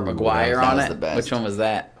with Mark Ooh, McGuire that on was it. the best. Which one was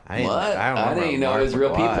that? What? I didn't even know it was real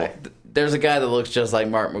people. people. There's a guy that looks just like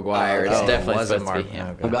Mark McGuire. It's Oh, definitely wasn't supposed to be Mark-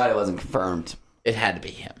 him. okay. I'm glad it wasn't confirmed. It had to be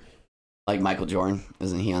him. Like Michael Jordan,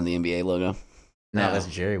 isn't he on the NBA logo? No, that's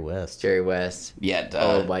Jerry West. Jerry West. Yeah,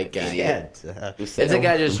 Old white guy. Yeah. Who said- It's a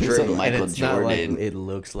guy just who said drew. Michael And it's not like Jordan. it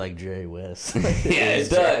looks like Jerry West. Yeah, it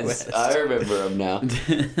Jerry does. West. I remember him now.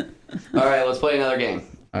 All right, let's play another game.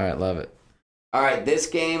 All right, love it. All right, this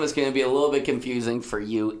game is going to be a little bit confusing for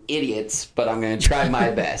you idiots, but I'm going to try my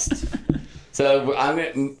best. So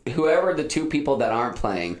whoever the 2 people that aren't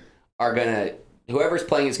playing are going to, whoever's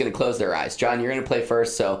playing is going to close their eyes. John, you're going to play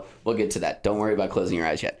first, so we'll get to that. Don't worry about closing your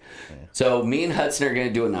eyes yet. So me and Hudson are going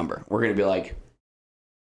to do a number. We're going to be like,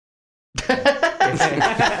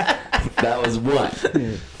 that was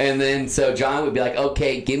 1. And then, so John would be like,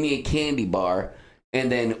 okay, give me a candy bar. And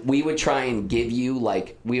then we would try and give you,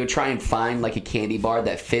 like, we would try and find, like, a candy bar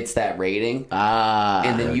that fits that rating.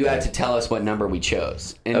 And then you have to tell us what number we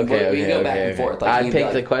chose. And we can go back and forth. Like, I you can be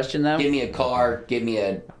picked the like, question, though? give me a car, give me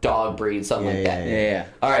a dog breed, something like that. Yeah.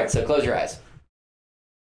 All right, so close your eyes.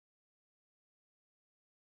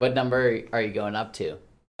 What number are you going up to?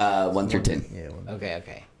 1 through 10. Yeah.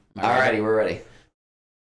 Okay. All righty, we're ready.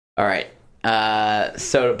 All right.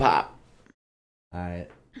 Soda pop. All right.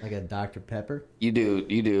 Like a Dr. Pepper. You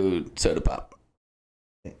do soda pop.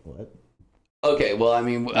 What? Okay, well, I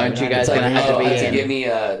mean, Aren't you guys it's gonna have to be in? give me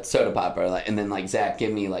a soda pop, or like, and then like Zach,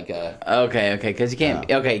 give me like a. Okay, because you can't.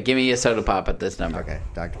 Okay, give me a soda pop at this number. Okay,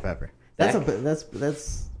 Dr. Pepper. Zach?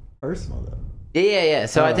 That's personal though. Yeah.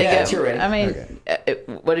 So I think Yeah, it's your rating. I mean, Okay.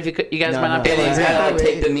 what if you could? You guys No, might not no. be able to He's exactly. gonna like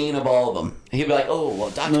take the mean of all of them. He'd be like, "Oh, well,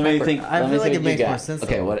 Dr. Let me Pepper." think. I Let me feel like see it what makes you more got. sense.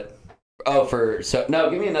 Okay, though. what? Oh,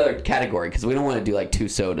 give me another category because we don't want to do like 2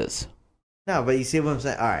 sodas. No, but you see what I'm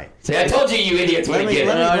saying? All right. See, I told you, you idiots Let would me- get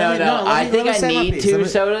let it. me- No. let me- I think let me I say my need piece. 2 Let me-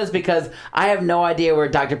 sodas because I have no idea where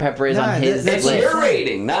Dr. Pepper is No, on his That's Listen. list. your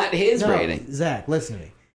rating, not his No, rating. Zach, listen to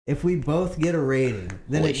me. If we both get a rating,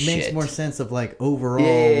 then Holy it makes shit. more sense of like overall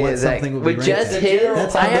Yeah, what Zach. something would be With rated. just at. his,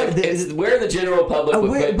 That's I how have. the- It's where the general public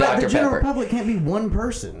would put but the Dr. general Pepper. public can't be one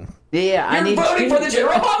person. Yeah, I You're need. voting for the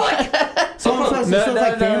general public. So I'm supposed No, to, no,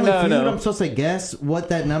 like no, Family no, Feud, no. I'm supposed to guess what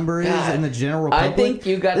that number is God. in the general I public. think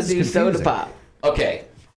you got to This is do soda confusing. pop. Okay,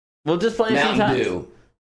 We'll just play Mountain sometimes. Dew.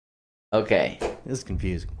 Okay. This is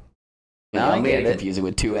confusing. Now Y'all I made get it it. confusing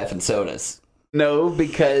with 2 effing sodas. No,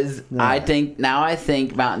 because No. I think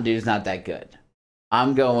Mountain Dew's not that good.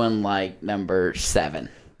 I'm going like number 7.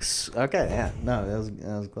 Okay, yeah. No, that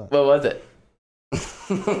was close. What was it?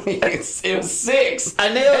 It was 6.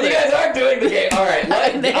 I nailed and it. you guys aren't doing the game. All right,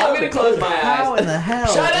 I'm going to close my eyes. How in the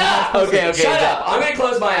hell? Shut up! Okay, Shut up. I'm going to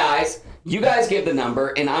close my eyes. You guys give the number,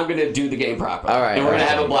 and I'm going to do the game properly. All right. And we're going to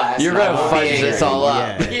have a blast. You're going to fudge this all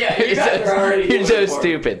up. Yeah. Yeah, you guys are already You're so doing it for me.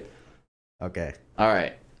 stupid. Okay. All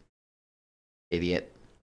right. Idiot.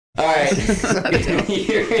 All right.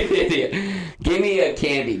 You're an idiot. Give me a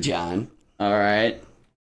candy, John. All right.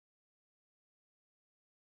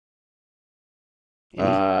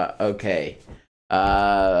 Okay.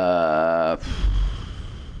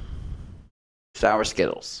 Sour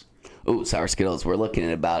Skittles. Ooh, sour Skittles. We're looking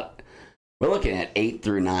at 8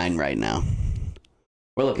 through 9 right now.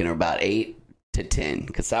 We're looking at about 8 to 10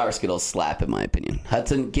 because sour Skittles slap in my opinion.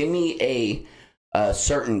 Hudson, give me a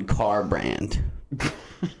certain car brand.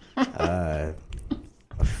 A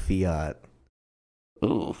Fiat.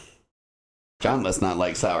 Ooh, John must not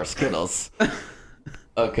like sour Skittles.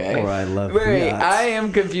 Okay. Or I love Wait, Fiats. I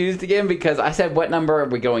am confused again because I said what number are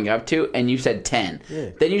we going up to, and you said 10. Yeah.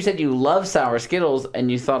 Then you said you love sour Skittles,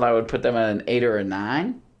 and you thought I would put them at an 8 or a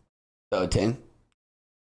 9. So 10.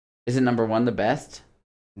 Isn't number 1 the best?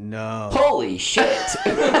 No. Holy shit!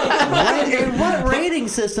 What rating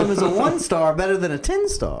system is a 1-star better than a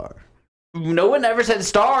 10-star? No one ever said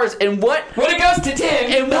stars. And what? When it goes to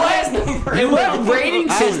 10, And the what? last number. And what rating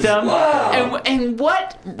system? Wow. And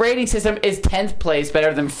what rating system is 10th place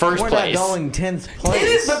better than first We're place? not going 10th place. It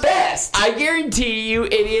is the best. I guarantee you,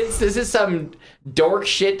 idiots, this is some dork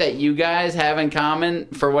shit that you guys have in common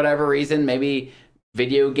for whatever reason. Maybe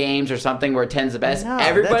video games or something where 10's the best. No, that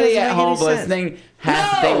Everybody doesn't at make home any sense. listening has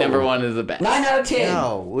to think number 1 is the best. 9 out of 10.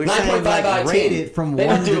 No, we're 9.5 saying out like of 10. rate it from They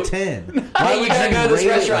 1 don't do to it. 10. Hey, you gotta go to this rate it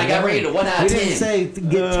restaurant. I got one? rated a 1 out of We 10. didn't say get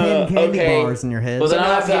 10 candy okay. bars in your head. Well, then So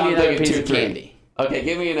I'll now give I'm you another thinking piece 2, of 3. candy. Okay,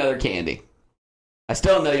 give me another candy. I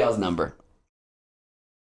still don't know y'all's number.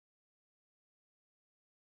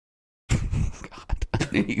 God, I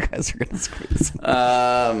knew you guys were gonna screw this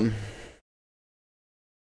up.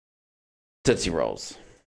 Tootsie Rolls.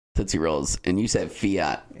 Tootsie Rolls, and you said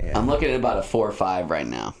Fiat. Yeah. I'm looking at about a 4 or 5 right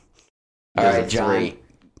now. All There's right, a John. 3.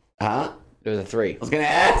 Huh? There's a 3. I was gonna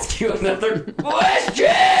ask you another question.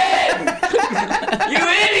 You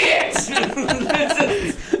idiot! This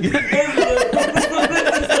is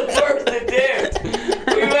the worst attempt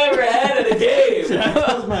we've ever had in a game.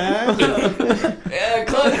 Close my eyes. Yeah,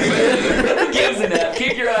 close. Who gives a F?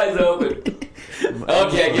 Keep your eyes open.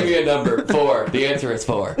 Okay, give me a number. 4. The answer is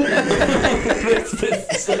 4. This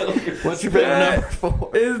is so- What's your favorite number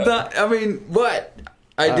 4? Is not. I mean, what?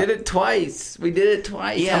 I did it twice. We did it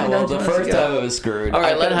twice. How Yeah, many well, times the do you want us first to go? time it was screwed. All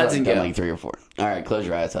right, I let could've Hudson done go. like 3 or 4. All right, close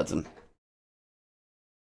your eyes, Hudson.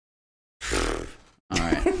 All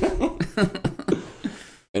right.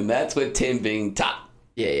 And that's with 10 being top.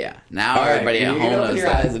 Yeah. Now All right, everybody you at can home open knows your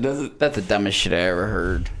that. eyes. It doesn't. That's the dumbest shit I ever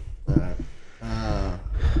heard.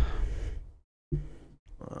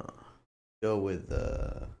 Go with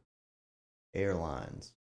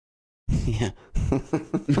airlines. Yeah. I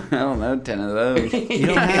don't know 10 of those. You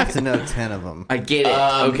don't have to know 10 of them. I get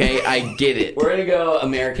it. Okay, I get it. We're gonna go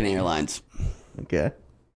American Airlines. Okay.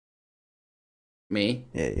 Me.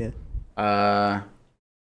 Yeah.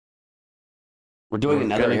 We're doing We're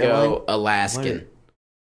another gonna airline. go Alaskan.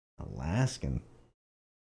 Alaskan.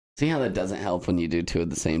 See how that doesn't help when you do 2 of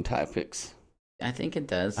the same topics. I think it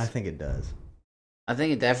does. I think it does. I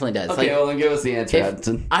think it definitely does. Okay, Like, well then give us the answer, if-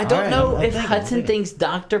 Hudson. I don't All right, know I'm if thinking, Hudson I'm thinking. thinks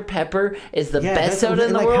Dr. Pepper is the Yeah, best that's what soda I'm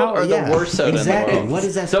in the thinking, world like, or the worst soda exactly. in the world. What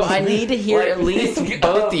is that So supposed I to be? need to hear Like, at least if-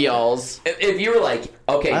 both of y'all's. If you were like,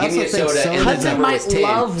 okay, I give me a also think soda, and the Hudson number might was 10.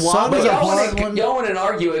 love Soda's Whopper. a But hard one. y'all wouldn't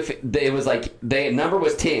argue if it was like the number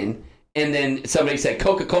was 10, and then somebody said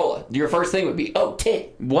Coca-Cola. Your first thing would be, 10.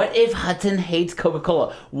 What if Hudson hates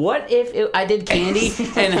Coca-Cola? What if I did candy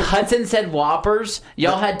and Hudson said Whoppers?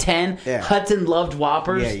 Y'all had 10. Yeah. Hudson loved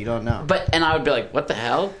Whoppers. Yeah, you don't know. And I would be like, what the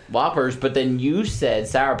hell? Whoppers. But then you said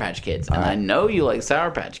Sour Patch Kids. And I know you like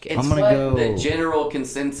Sour Patch Kids. It's I'm gonna what go- the general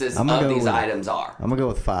consensus I'm of gonna go these with- items are. I'm gonna go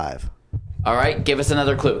with 5. All right, give us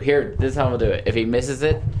another clue. Here, this is how we'll do it. If he misses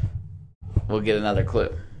it, we'll get another clue.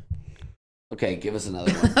 Okay, give us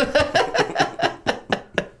another one.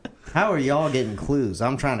 How are y'all getting clues?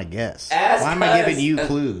 I'm trying to guess. Ask Why am I us. giving you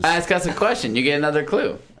clues? Ask us a question. You get another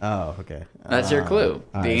clue. Oh, okay. That's your clue.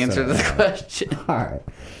 all The right, answer to the so- question. All right.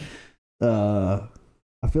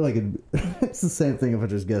 I feel like it's the same thing if I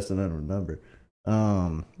just guessed another number.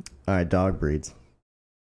 All right, dog breeds.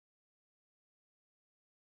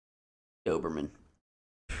 Doberman.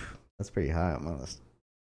 That's pretty high on my list.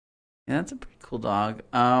 Yeah, that's a pretty cool dog.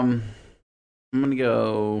 I'm gonna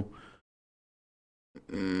go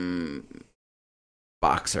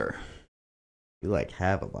boxer. You like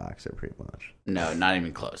have a boxer pretty much. No, not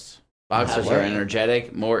even close. Boxers Not are really.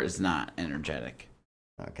 energetic. Mort is not energetic.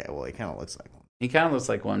 Okay, well, he kind of looks like one. He kind of looks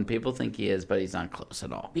like one. People think he is, but he's not close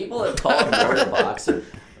at all. People have called Mort a boxer.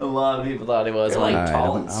 A lot of people thought he was. They're one. like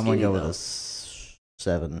tall I'm and gonna skinny, go with though. a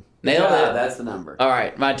 7. Nailed Yeah, it. that's the number. All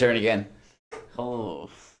right, my turn again. Oh.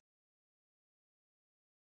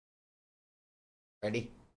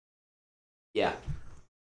 Ready? Yeah.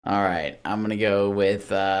 All right, I'm going to go with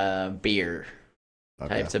beer.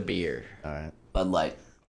 Okay. Types of beer. All right. Bud Light.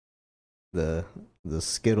 The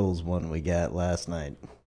Skittles one we got last night.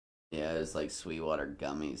 Yeah, it's like Sweetwater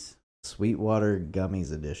gummies. Sweetwater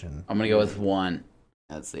Gummies edition. I'm going to go with 1.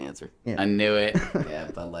 That's the answer. I knew it. Yeah,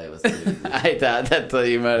 Bud Light was 2. I thought that's what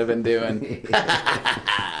you might have been doing.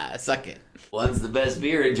 Suck it. One's the best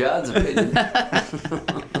beer in John's opinion.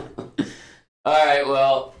 All right,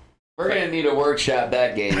 well, We're going to need a workshop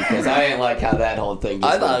that game because I didn't like how that whole thing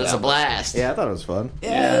just I thought went it was a down. blast. Yeah, I thought it was fun.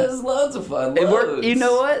 Yeah, it was loads of fun. It worked. Loads. You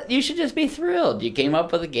know what? You should just be thrilled. You came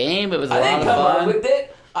up with a game. It was a I lot didn't of come fun. up with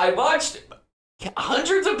it. I watched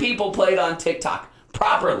hundreds of people played on TikTok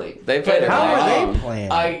properly. They played it How right. are wrong. they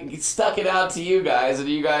playing? I stuck it out to you guys, and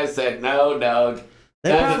you guys said, no.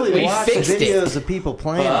 They probably we watched fixed it. videos of people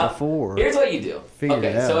playing Uh, before. Here's what you do. Figured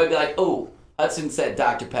it so out. it'd be like, oh, Hudson said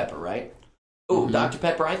Dr. Pepper, right? Oh, Mhm. Dr.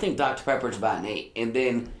 Pepper, I think Dr. Pepper's about an 8. And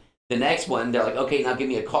then the next one, they're like, okay, now give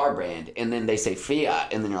me a car brand. And then they say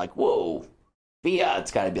Fiat. And then you're like, whoa,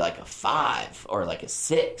 Fiat's got to be like a 5 or like a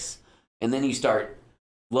 6. And then you start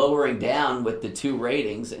lowering down with the 2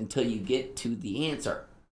 ratings until you get to the answer.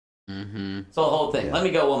 Mm-hmm. So the whole thing. Yeah. Let me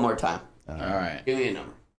go one more time. All right. Give me a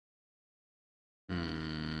number.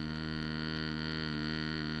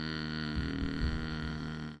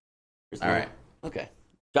 There's All no- right. Okay.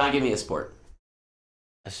 John, give me a sport.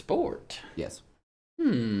 A sport. Yes.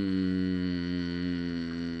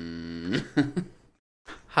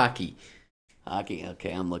 Hockey. Hockey.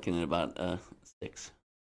 Okay, I'm looking at about 6.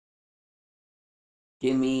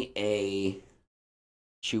 Give me a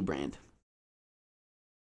shoe brand.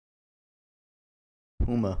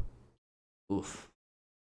 Puma. Oof.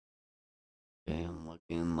 Okay, I'm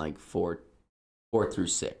looking like 4 through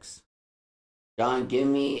 6. John, give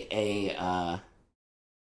me a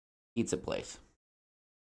pizza place.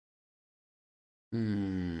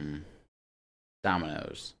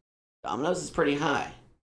 Dominoes. Domino's is pretty high.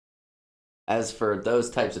 As for those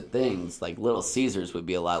types of things, like Little Caesars would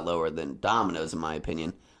be a lot lower than Domino's, in my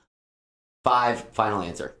opinion. 5, final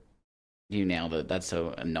answer. You nailed it. That's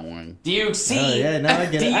so annoying. Do you see? Oh, yeah, now I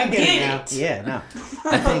get Do it. you I get it now. it? Yeah, now.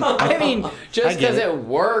 I mean, just I get because it. it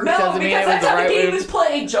worked No, doesn't mean because it was that's the how the right game way. is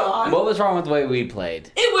played, John. What was wrong with the way we played?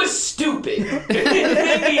 It was stupid. It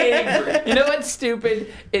made me angry. You know what's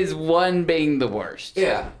stupid is 1 being the worst.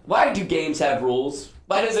 Yeah. Why do games have rules?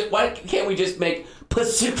 Why can't we just make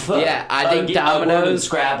Pacific? Yeah, I think Domino's-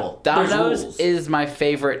 Scrabble. There's Domino's rules. is my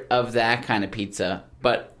favorite of that kind of pizza,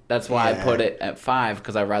 but that's why Yeah. I put it at 5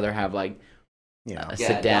 because I'd rather have like You know. a Yeah,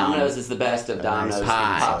 sit down. Domino's is the best of A Domino's. nice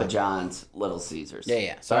pie. Papa John's, Little Caesars.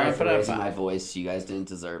 Yeah. Sorry I for put it at raising 5. my voice. You guys didn't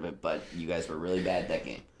deserve it, but you guys were really bad at that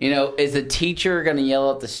game. You know, is the teacher going to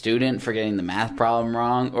yell at the student for getting the math problem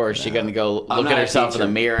wrong, or is she going to go I'm look not at a herself in the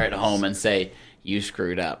teacher. mirror at home and say, "You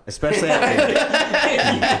screwed up"? Especially after.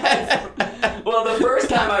 Yes. Well, the first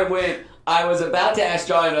time I went, I was about to ask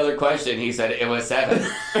John another question. He said it was 7.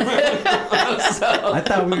 So, I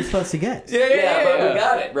thought we were supposed to guess. yeah, but we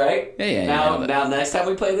got it, right? Yeah, Now, next time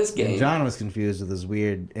we play this And game, John was confused with his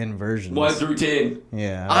weird inversions. 1 through 10.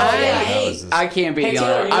 Yeah. I can't be Hey, the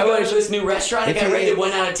Taylor, only. you I go wish to this new restaurant? I If got you- rated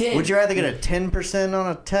 1 out of 10. Would you rather get a 10%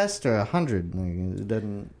 on a test or 100? Like, it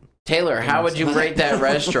doesn't. Taylor, how would you rate that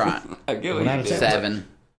restaurant? I get what One out you of did. 7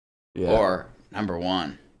 Yeah. or number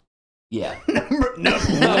 1? Yeah. Number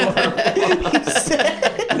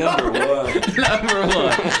Number 1. Number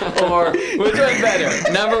 1 or which one's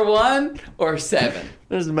better? Number 1 or 7?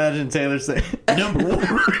 Just imagine Taylor saying number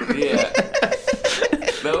 1. Yeah.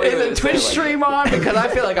 No, Is the Twitch stream on? Because I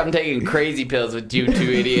feel like I'm taking crazy pills with you 2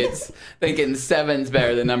 idiots, thinking 7's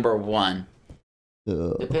better than number 1.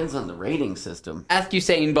 Depends on the rating system. Ask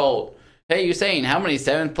Usain Bolt. Hey Usain, how many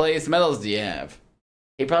 7th place medals do you have?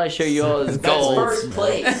 He'd probably show you all his That's goals. first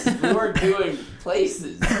place. We weren't doing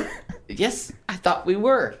places. Yes, I thought we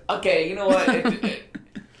were. Okay, you know what?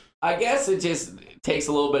 I guess it just takes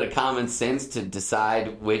a little bit of common sense to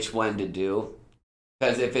decide which one to do.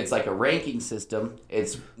 Because if it's like a ranking system,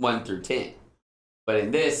 it's 1 through 10. But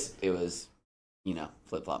in this, it was,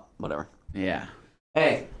 flip-flop, whatever. Yeah.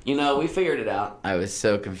 Hey, we figured it out. I was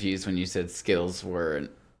so confused when you said Skittles were.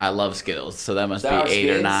 I love Skittles, so that must Sour be 8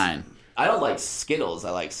 or Skids? 9. I don't like Skittles.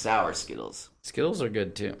 I like sour Skittles. Skittles are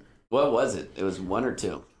good too. What was it? It was 1 or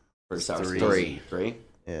 2 for sour Three. Stacey. 3?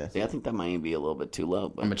 Yeah. See, I think that might be a little bit too low.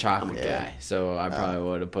 But I'm a chocolate guy, so I probably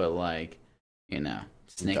would have put like,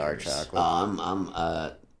 Snickers. Dark chocolate. I'm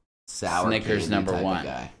a sour Snickers candy number type of 1.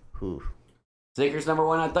 guy. Ooh. Snickers number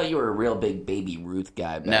 1? I thought you were a real big Baby Ruth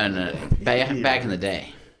guy. No. Back in the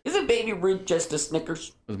day, Isn't Baby Ruth just a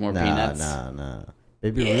Snickers? with more peanuts. Nah.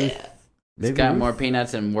 Baby Yeah. Ruth. It's Baby got Ruth? more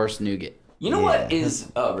peanuts and worse nougat. You know what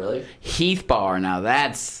is... Oh, really? Heath Bar. Now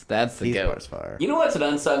that's the Heath goat. Bar's fire. You know what's an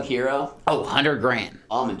unsung hero? Oh, $100,000.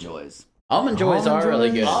 Almond Joys. Almond Joys Almond are really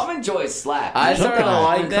Joys? good. Almond Joys slap. I started to Coconut.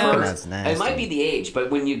 like them. Coconut's nasty. It might be the age, but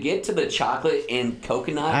when you get to the chocolate and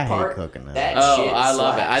coconut I hate part, coconut. that Oh, shit I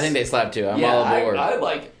love it. slaps. I think they slap too. I'm yeah, all aboard. I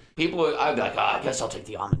like people. I'd be like, I guess I'll take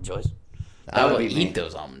the Almond Joys. I would will be eat me.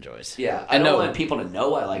 those Almond Joys. Yeah, I And don't no, want people to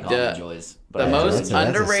know I like Almond Joys. But the I most that's a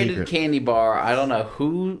underrated secret. candy bar. I don't know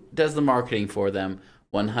who does the marketing for them.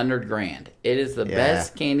 $100,000. It is the Yeah.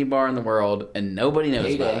 best candy bar in the world, and nobody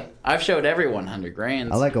knows about Payday. it. I've showed everyone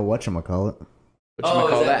 $100,000. I like a whatchamacallit. What you is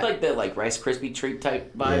call that that? like the Rice Krispie treat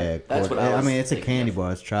type vibe? Yeah, That's what I was mean, it's a thinking candy of.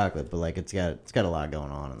 bar. It's chocolate, but like it's got a lot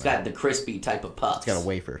going on in It's there. got the crispy type of puffs. It's got a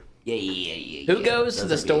wafer. Yeah. Who goes to Those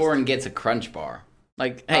the are store beast. and gets a Crunch bar?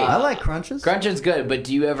 Like, hey, I like crunches. Crunch is good, but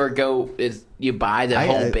do you ever go? Is you buy the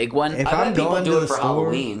whole big one? if I've I'm had people going do to it the for store,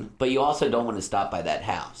 Halloween, but you also don't want to stop by that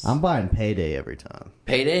house. I'm buying Payday every time.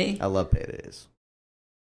 Payday? I love Paydays.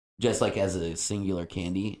 Just like as a singular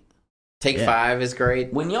candy. Take Yeah. 5 is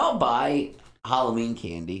great. When y'all buy Halloween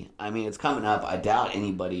candy, I mean, it's coming up. I doubt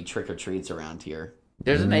anybody trick or treats around here.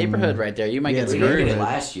 There's a neighborhood right there. You might Yeah, get it's We a didn't screwed. get it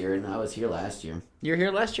neighborhood. last year, and I was here last year. You were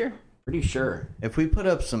here last year? Pretty sure. If we put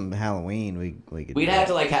up some Halloween, we could. We'd do have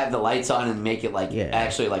to that. like have the lights on and make it like Yeah.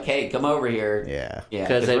 actually like, hey, come over here. Yeah. Yeah,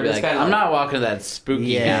 Because they'd we're be just like, kinda I'm not walking to that spooky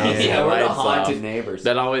Yeah. house. with Yeah, the we're the lights haunted off neighbors.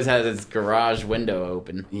 that always has its garage window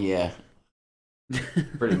open. Yeah,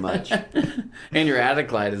 pretty much. And your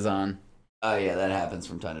attic light is on. Oh yeah, that happens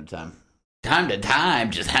from time to time. Time to time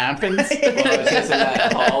just happens. Well, it's just in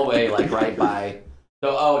that hallway, like right by.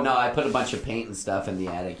 So, oh no, I put a bunch of paint and stuff in the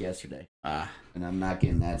attic yesterday, and I'm not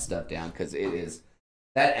getting that stuff down because it is.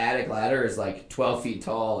 That attic ladder is like 12 feet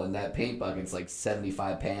tall, and that paint bucket's like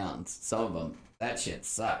 75 pounds. Some of them, that shit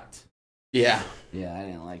sucked. Yeah. Yeah, I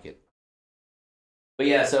didn't like it. But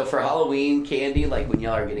yeah, so for Halloween candy, like when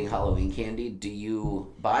y'all are getting Halloween candy, do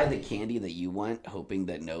you buy the candy that you want, hoping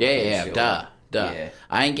that no? Yeah. Duh. Yeah.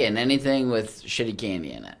 I ain't getting anything with shitty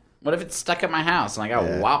candy in it. What if it's stuck at my house and I got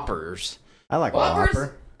Yeah. Whoppers? I like Whoppers?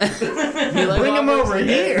 Whopper. You like Bring 'em Whoppers? over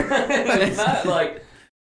here. It's not like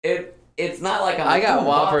it. It's not like I'm. I got "Ooh,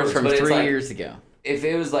 Whoppers from but it's 3 like, years ago. If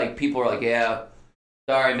it was like people were like, yeah,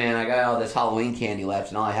 sorry man, I got all this Halloween candy left,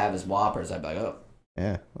 and all I have is Whoppers. I'd be like, oh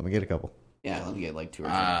Yeah, let me get a couple. yeah, let me get like 2 or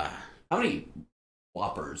 3. Uh, How many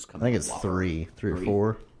Whoppers come? I think in it's a Whopper? three or Three?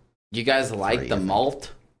 four. you guys like Three, the I think.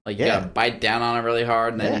 malt? Like you Yeah. gotta bite down on it really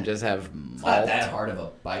hard, and then Yeah. you just have It's malt. not that hard of a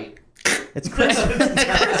bite. It's crispy.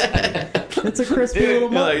 It's a crispy Dude,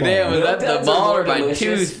 little you're like, malt damn, ball. was that the Duds are ball more or my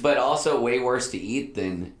delicious, tooth? but also way worse to eat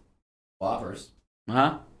than Whoppers.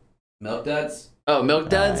 Huh? Milk Duds? Oh, Milk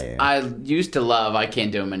Duds? yeah. I used to love. I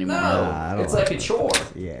can't do them anymore. I don't it's like a those. chore.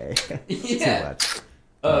 Yeah. Yeah. Too much.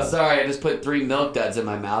 Oh, sorry, I just put 3 Milk Duds in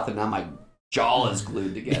my mouth and now my jaw is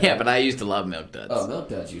glued together. Yeah, but I used to love Milk Duds. Oh, Milk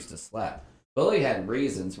Duds used to slap. Bully had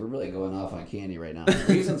Raisins. We're really going off on candy right now.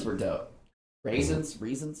 Raisins were dope. Raisins?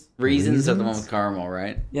 Reasons are the one with caramel,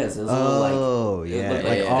 right? Yes, those little like... Oh, it yeah. looked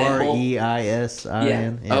Like like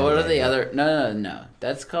REISIN. Yeah. Oh, what are the other? No.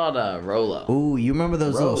 That's called Rolo. Ooh, you remember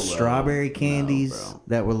those Rolo. little strawberry No, candies bro.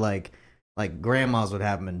 that were like grandmas would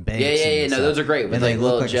have them in banks? Yeah. and No, stuff. those are great with And like they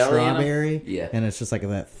little look like jelly a in 'em. strawberry. Yeah. And it's just like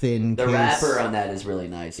that thin The case. wrapper on that is really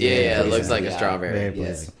nice. Yeah, it pleasing. looks like a Yeah. strawberry. Very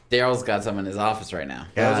Yes. pleasing. Daryl's got some in his office right now.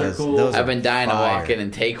 God, Those are cool. those I've are been dying to fire. walk in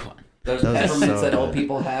and take one. Those Those are peppermints so that old good.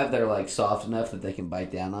 people have, they're like soft enough that they can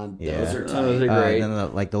bite down on. Yeah. Those are tight. Those are great. And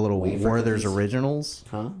then the little Wafer Werther's cookies. Originals,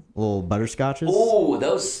 Huh? little butterscotches. Oh,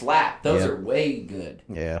 those slap. Those Yep. are way good.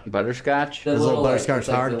 Yeah. Butterscotch. The Those little like, butterscotch it's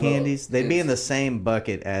like hard the little- candies, they'd be in the it's- same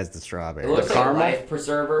bucket as the It strawberry. looks The like caramel? a life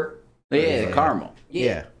preserver. Yeah, the caramel.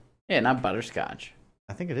 Yeah. Yeah, not butterscotch.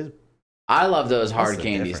 I think it is. I love those hard What's the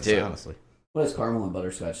candies difference, too. Honestly. What is caramel and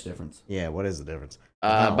butterscotch difference? Yeah, what is the difference?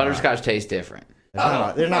 Not a Butterscotch tastes different. There's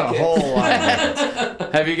not okay. a whole lot of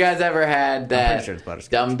difference. Have you guys ever had I'm that pretty sure it's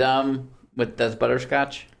butterscotch. Dum Dum with that's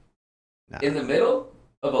butterscotch? In the middle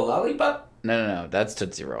of a lollipop? No, that's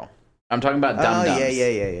Tootsie Roll. I'm talking about Dum Dums. Oh,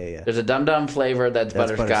 yeah. There's a Dum Dum flavor that's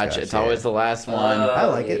butterscotch. butterscotch, It's yeah. always the last one. I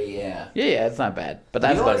like it. Yeah. Yeah, it's not bad. But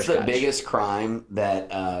that's You know what's butterscotch. the biggest crime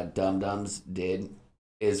that Dum Dums did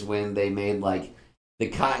is when they made like The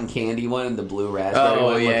cotton candy one and the blue raspberry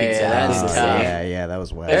one look yeah, exactly that's the tough. same. Yeah, that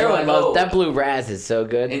was wet. Everyone like, loves oh. that blue raz is so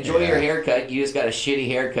good. Enjoy your haircut. You just got a shitty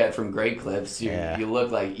haircut from Great Clips. You look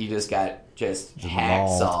like you just got just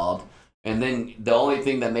hacksawed. And then the only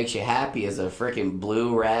thing that makes you happy is a freaking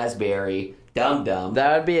blue raspberry Dum Dum.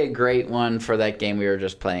 That would be a great one for that game we were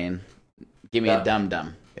just playing. Give me a Dum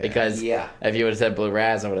Dum. Because if you would have said blue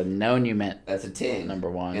raz, I would have known you meant that's a 10. Number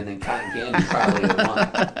 1. And then cotton candy probably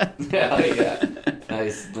a 1. Yeah.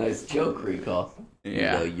 Nice joke recall.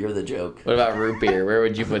 Yeah. You're the joke. What about root beer? Where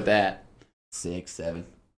would you put that? 6, 7.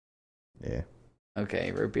 Yeah.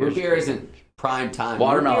 Okay, root beer. Root beer isn't prime time.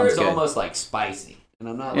 Watermelon's root beer is good. almost like spicy. And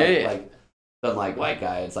I'm not like some like white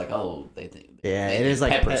guy. It's like, oh, they think. Yeah, they it is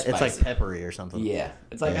like pepper it's like spicy. peppery or something. Yeah.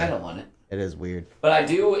 It's like, I don't want it. It is weird. But I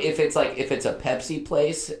do if it's a Pepsi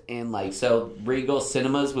place and like so Regal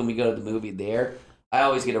Cinemas when we go to the movie there, I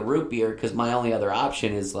always get a root beer because my only other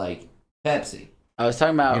option is like Pepsi. I was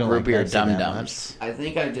talking about You don't root like beer Pepsi Dum that Dums. I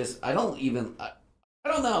think I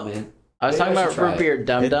don't know, man. I was Maybe talking I about should try root beer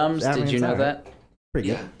Dum Dums. I mean, Did you it's know alright. that? Pretty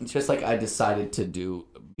Yeah, good. it's just like I decided to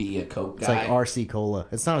be a Coke It's guy. like RC Cola.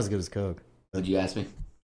 It's not as good as Coke. Did you ask me?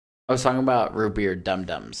 I was talking about root beer Dum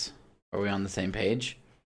Dums. Are we on the same page?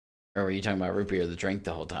 Or were you talking about root beer, the drink,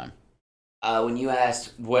 the whole time? When you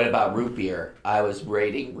asked what about root beer, I was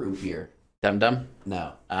rating root beer. Dum Dum?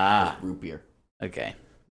 No, Ah, root beer. okay.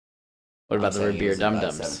 What about the saying root it beer was Dum about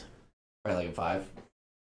Dums? 7. Probably like a 5.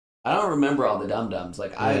 I don't remember all the Dum Dums.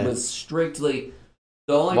 Like I was strictly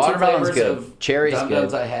the only Watermelon's two flavors good. of Cherry's Dum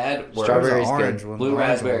Dums good. I had were Strawberry's There's an good. orange one. blue The orange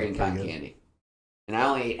raspberry one and was cotton pretty candy. And I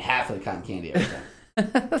only ate half of the cotton candy every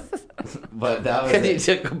time. But that was Because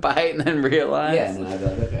you it. took a bite and then realized? Yeah, and then I'd be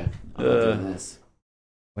like, okay, I'm not doing this.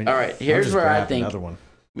 good. All right, I'll here's just where I grab think another one.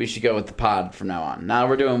 we should go with the pod from now on. Now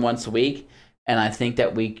we're doing once a week, and I think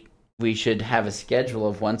that we should have a schedule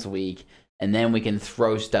of once a week, and then we can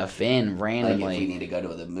throw stuff in Like randomly. if we need to go to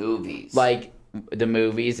the movies. Like the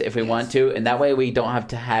movies if we Yes. want to, and that way we don't have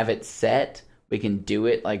to have it set. We can do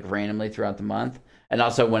it like randomly throughout the month. And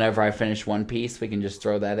also whenever I finish One Piece, we can just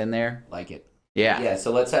throw that in there. like it. Yeah. Yeah,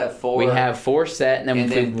 so let's have 4. We have 4 set, and then and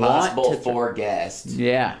if then we want possible to 4 guests.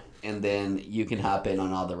 Yeah. And then you can hop in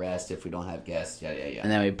on all the rest if we don't have guests. Yeah.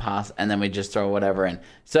 And then we just throw whatever in.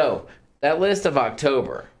 So, that list of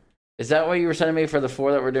October, is that what you were sending me for the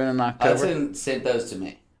 4 that we're doing in October? Hudson sent those to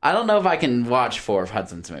me. I don't know if I can watch 4 of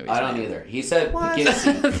Hudson's movies. I don't man. either. He said What? Dude,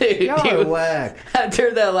 Y'all are you- whack. after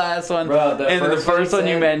that last one, Bro, the and the first one first one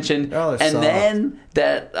you said- mentioned, Y'all are and soft. then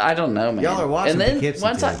that I don't know, man. Y'all are watching and then Poughkeepsie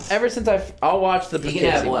once kids. ever since I'll watch the You Poughkeepsie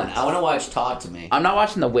can have one. ones. I want to watch Talk to Me. I'm not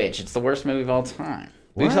watching The Witch. It's the worst movie of all time.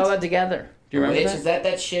 We What? saw that together. Do you remember Which that? is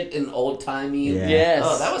that shit in old timey? Yeah. Yes.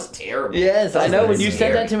 Oh, that was terrible. Yes, That I was know. When really you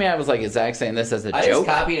scary. said that to me, I was like, "Is Zach saying this as a I joke?"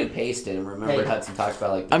 just copied and pasted and remembered Hudson talked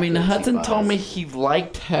about like. The I mean, Hudson 55s. told me he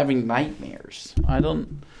liked having nightmares. I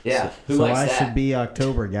don't. Yeah, who So likes I that? should be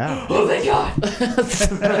October guy. Oh, thank God!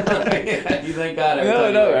 Yeah, you thank God. every No,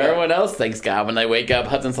 time no. you wake up. Everyone else thanks God when they wake up.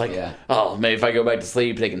 Hudson's like, Yeah. "Oh, maybe if I go back to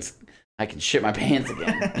sleep, I can shit my pants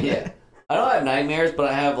again." Yeah, I don't have nightmares, but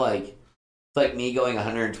I have like it's like me going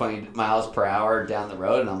 120 miles per hour down the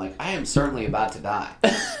road, and I'm like, I am certainly about to die.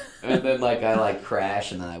 And then like I like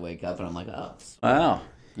crash, and then I wake up, and I'm like, oh, Wow,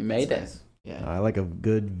 you made that's it. nice. Yeah. I like a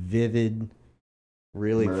good, vivid,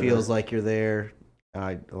 really Murder. feels like you're there.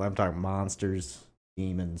 I'm talking monsters,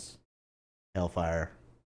 demons, hellfire.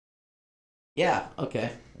 Yeah.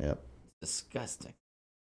 Okay. Yep. Disgusting.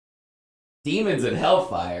 Demons and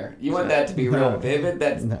hellfire. You want that to be real No. vivid?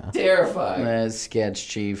 That's No. terrifying. That's sketch,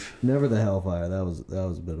 Chief. Never the hellfire. That was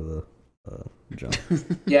a bit of a jump.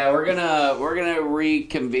 Yeah, we're gonna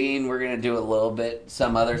reconvene. We're gonna do a little bit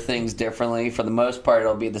some other things differently. For the most part,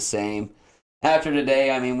 it'll be the same. After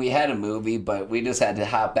today, I mean, we had a movie, but we just had to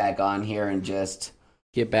hop back on here and just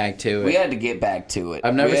Get back to we it. had to get back to it.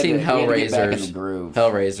 I've never We had seen to- we had to get back in Hellraisers. the groove.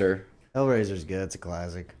 Hellraiser. Hellraiser's good. It's a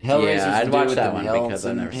classic. Hellraiser's Yeah, I'd the dude watch with that the one melts because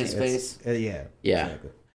I've in never his seen face. Yeah. Yeah. Exactly.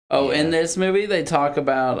 Oh, Yeah. in this movie, they talk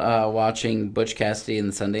about watching Butch Cassidy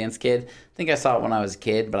and the Sundance Kid. I think I saw it when I was a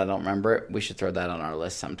kid, but I don't remember it. We should throw that on our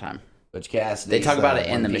list sometime. Butch Cassidy. They talk about it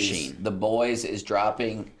in One The Piece. Machine. The Boys is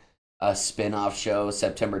dropping a spin-off show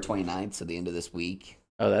September 29th, so the end of this week.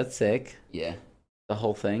 Oh, that's sick. Yeah. The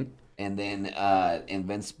whole thing. And then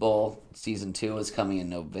Invincible Season 2 is coming in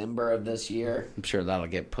November of this year. I'm sure that'll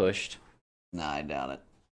get pushed. Nah, I doubt it.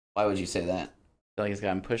 Why would you say that? I feel like it's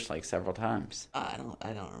gotten pushed like several times. I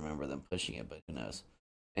don't remember them pushing it, but who knows?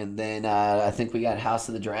 And then I think we got House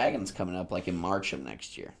of the Dragons coming up like in March of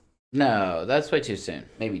next year. No, that's way too soon.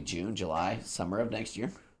 Maybe June, July, summer of next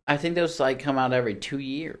year. I think those like come out every 2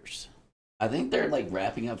 years. I think they're like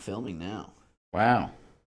wrapping up filming now. Wow.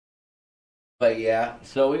 But yeah,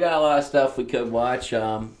 so we got a lot of stuff we could watch.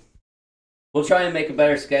 We'll try and make a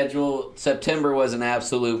better schedule. September was an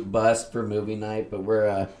absolute bust for movie night, but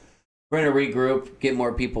we're gonna regroup, get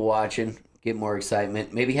more people watching, get more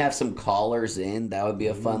excitement. Maybe have some callers in. That would be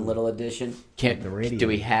a fun little addition. Do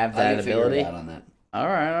we have I that can figure ability? it out on that. All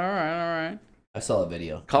right. I saw a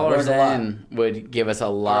video. Callers I learned a lot. in would give us a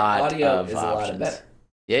lot Our audio of is options. a lot better.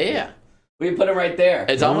 Yeah. We can put them right there.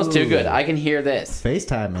 It's almost too Ooh. good. I can hear this.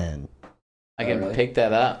 FaceTime in. I can really? pick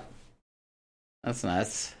that up. That's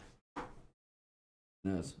nuts.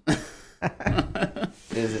 Yes.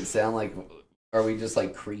 Does it sound like? Are we just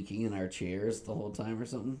like creaking in our chairs the whole time or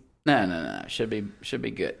something? No. Should be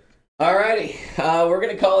good. Alrighty, we're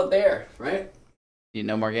gonna call it there, right? You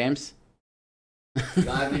no more games? You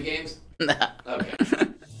don't have any games? Nah. Okay.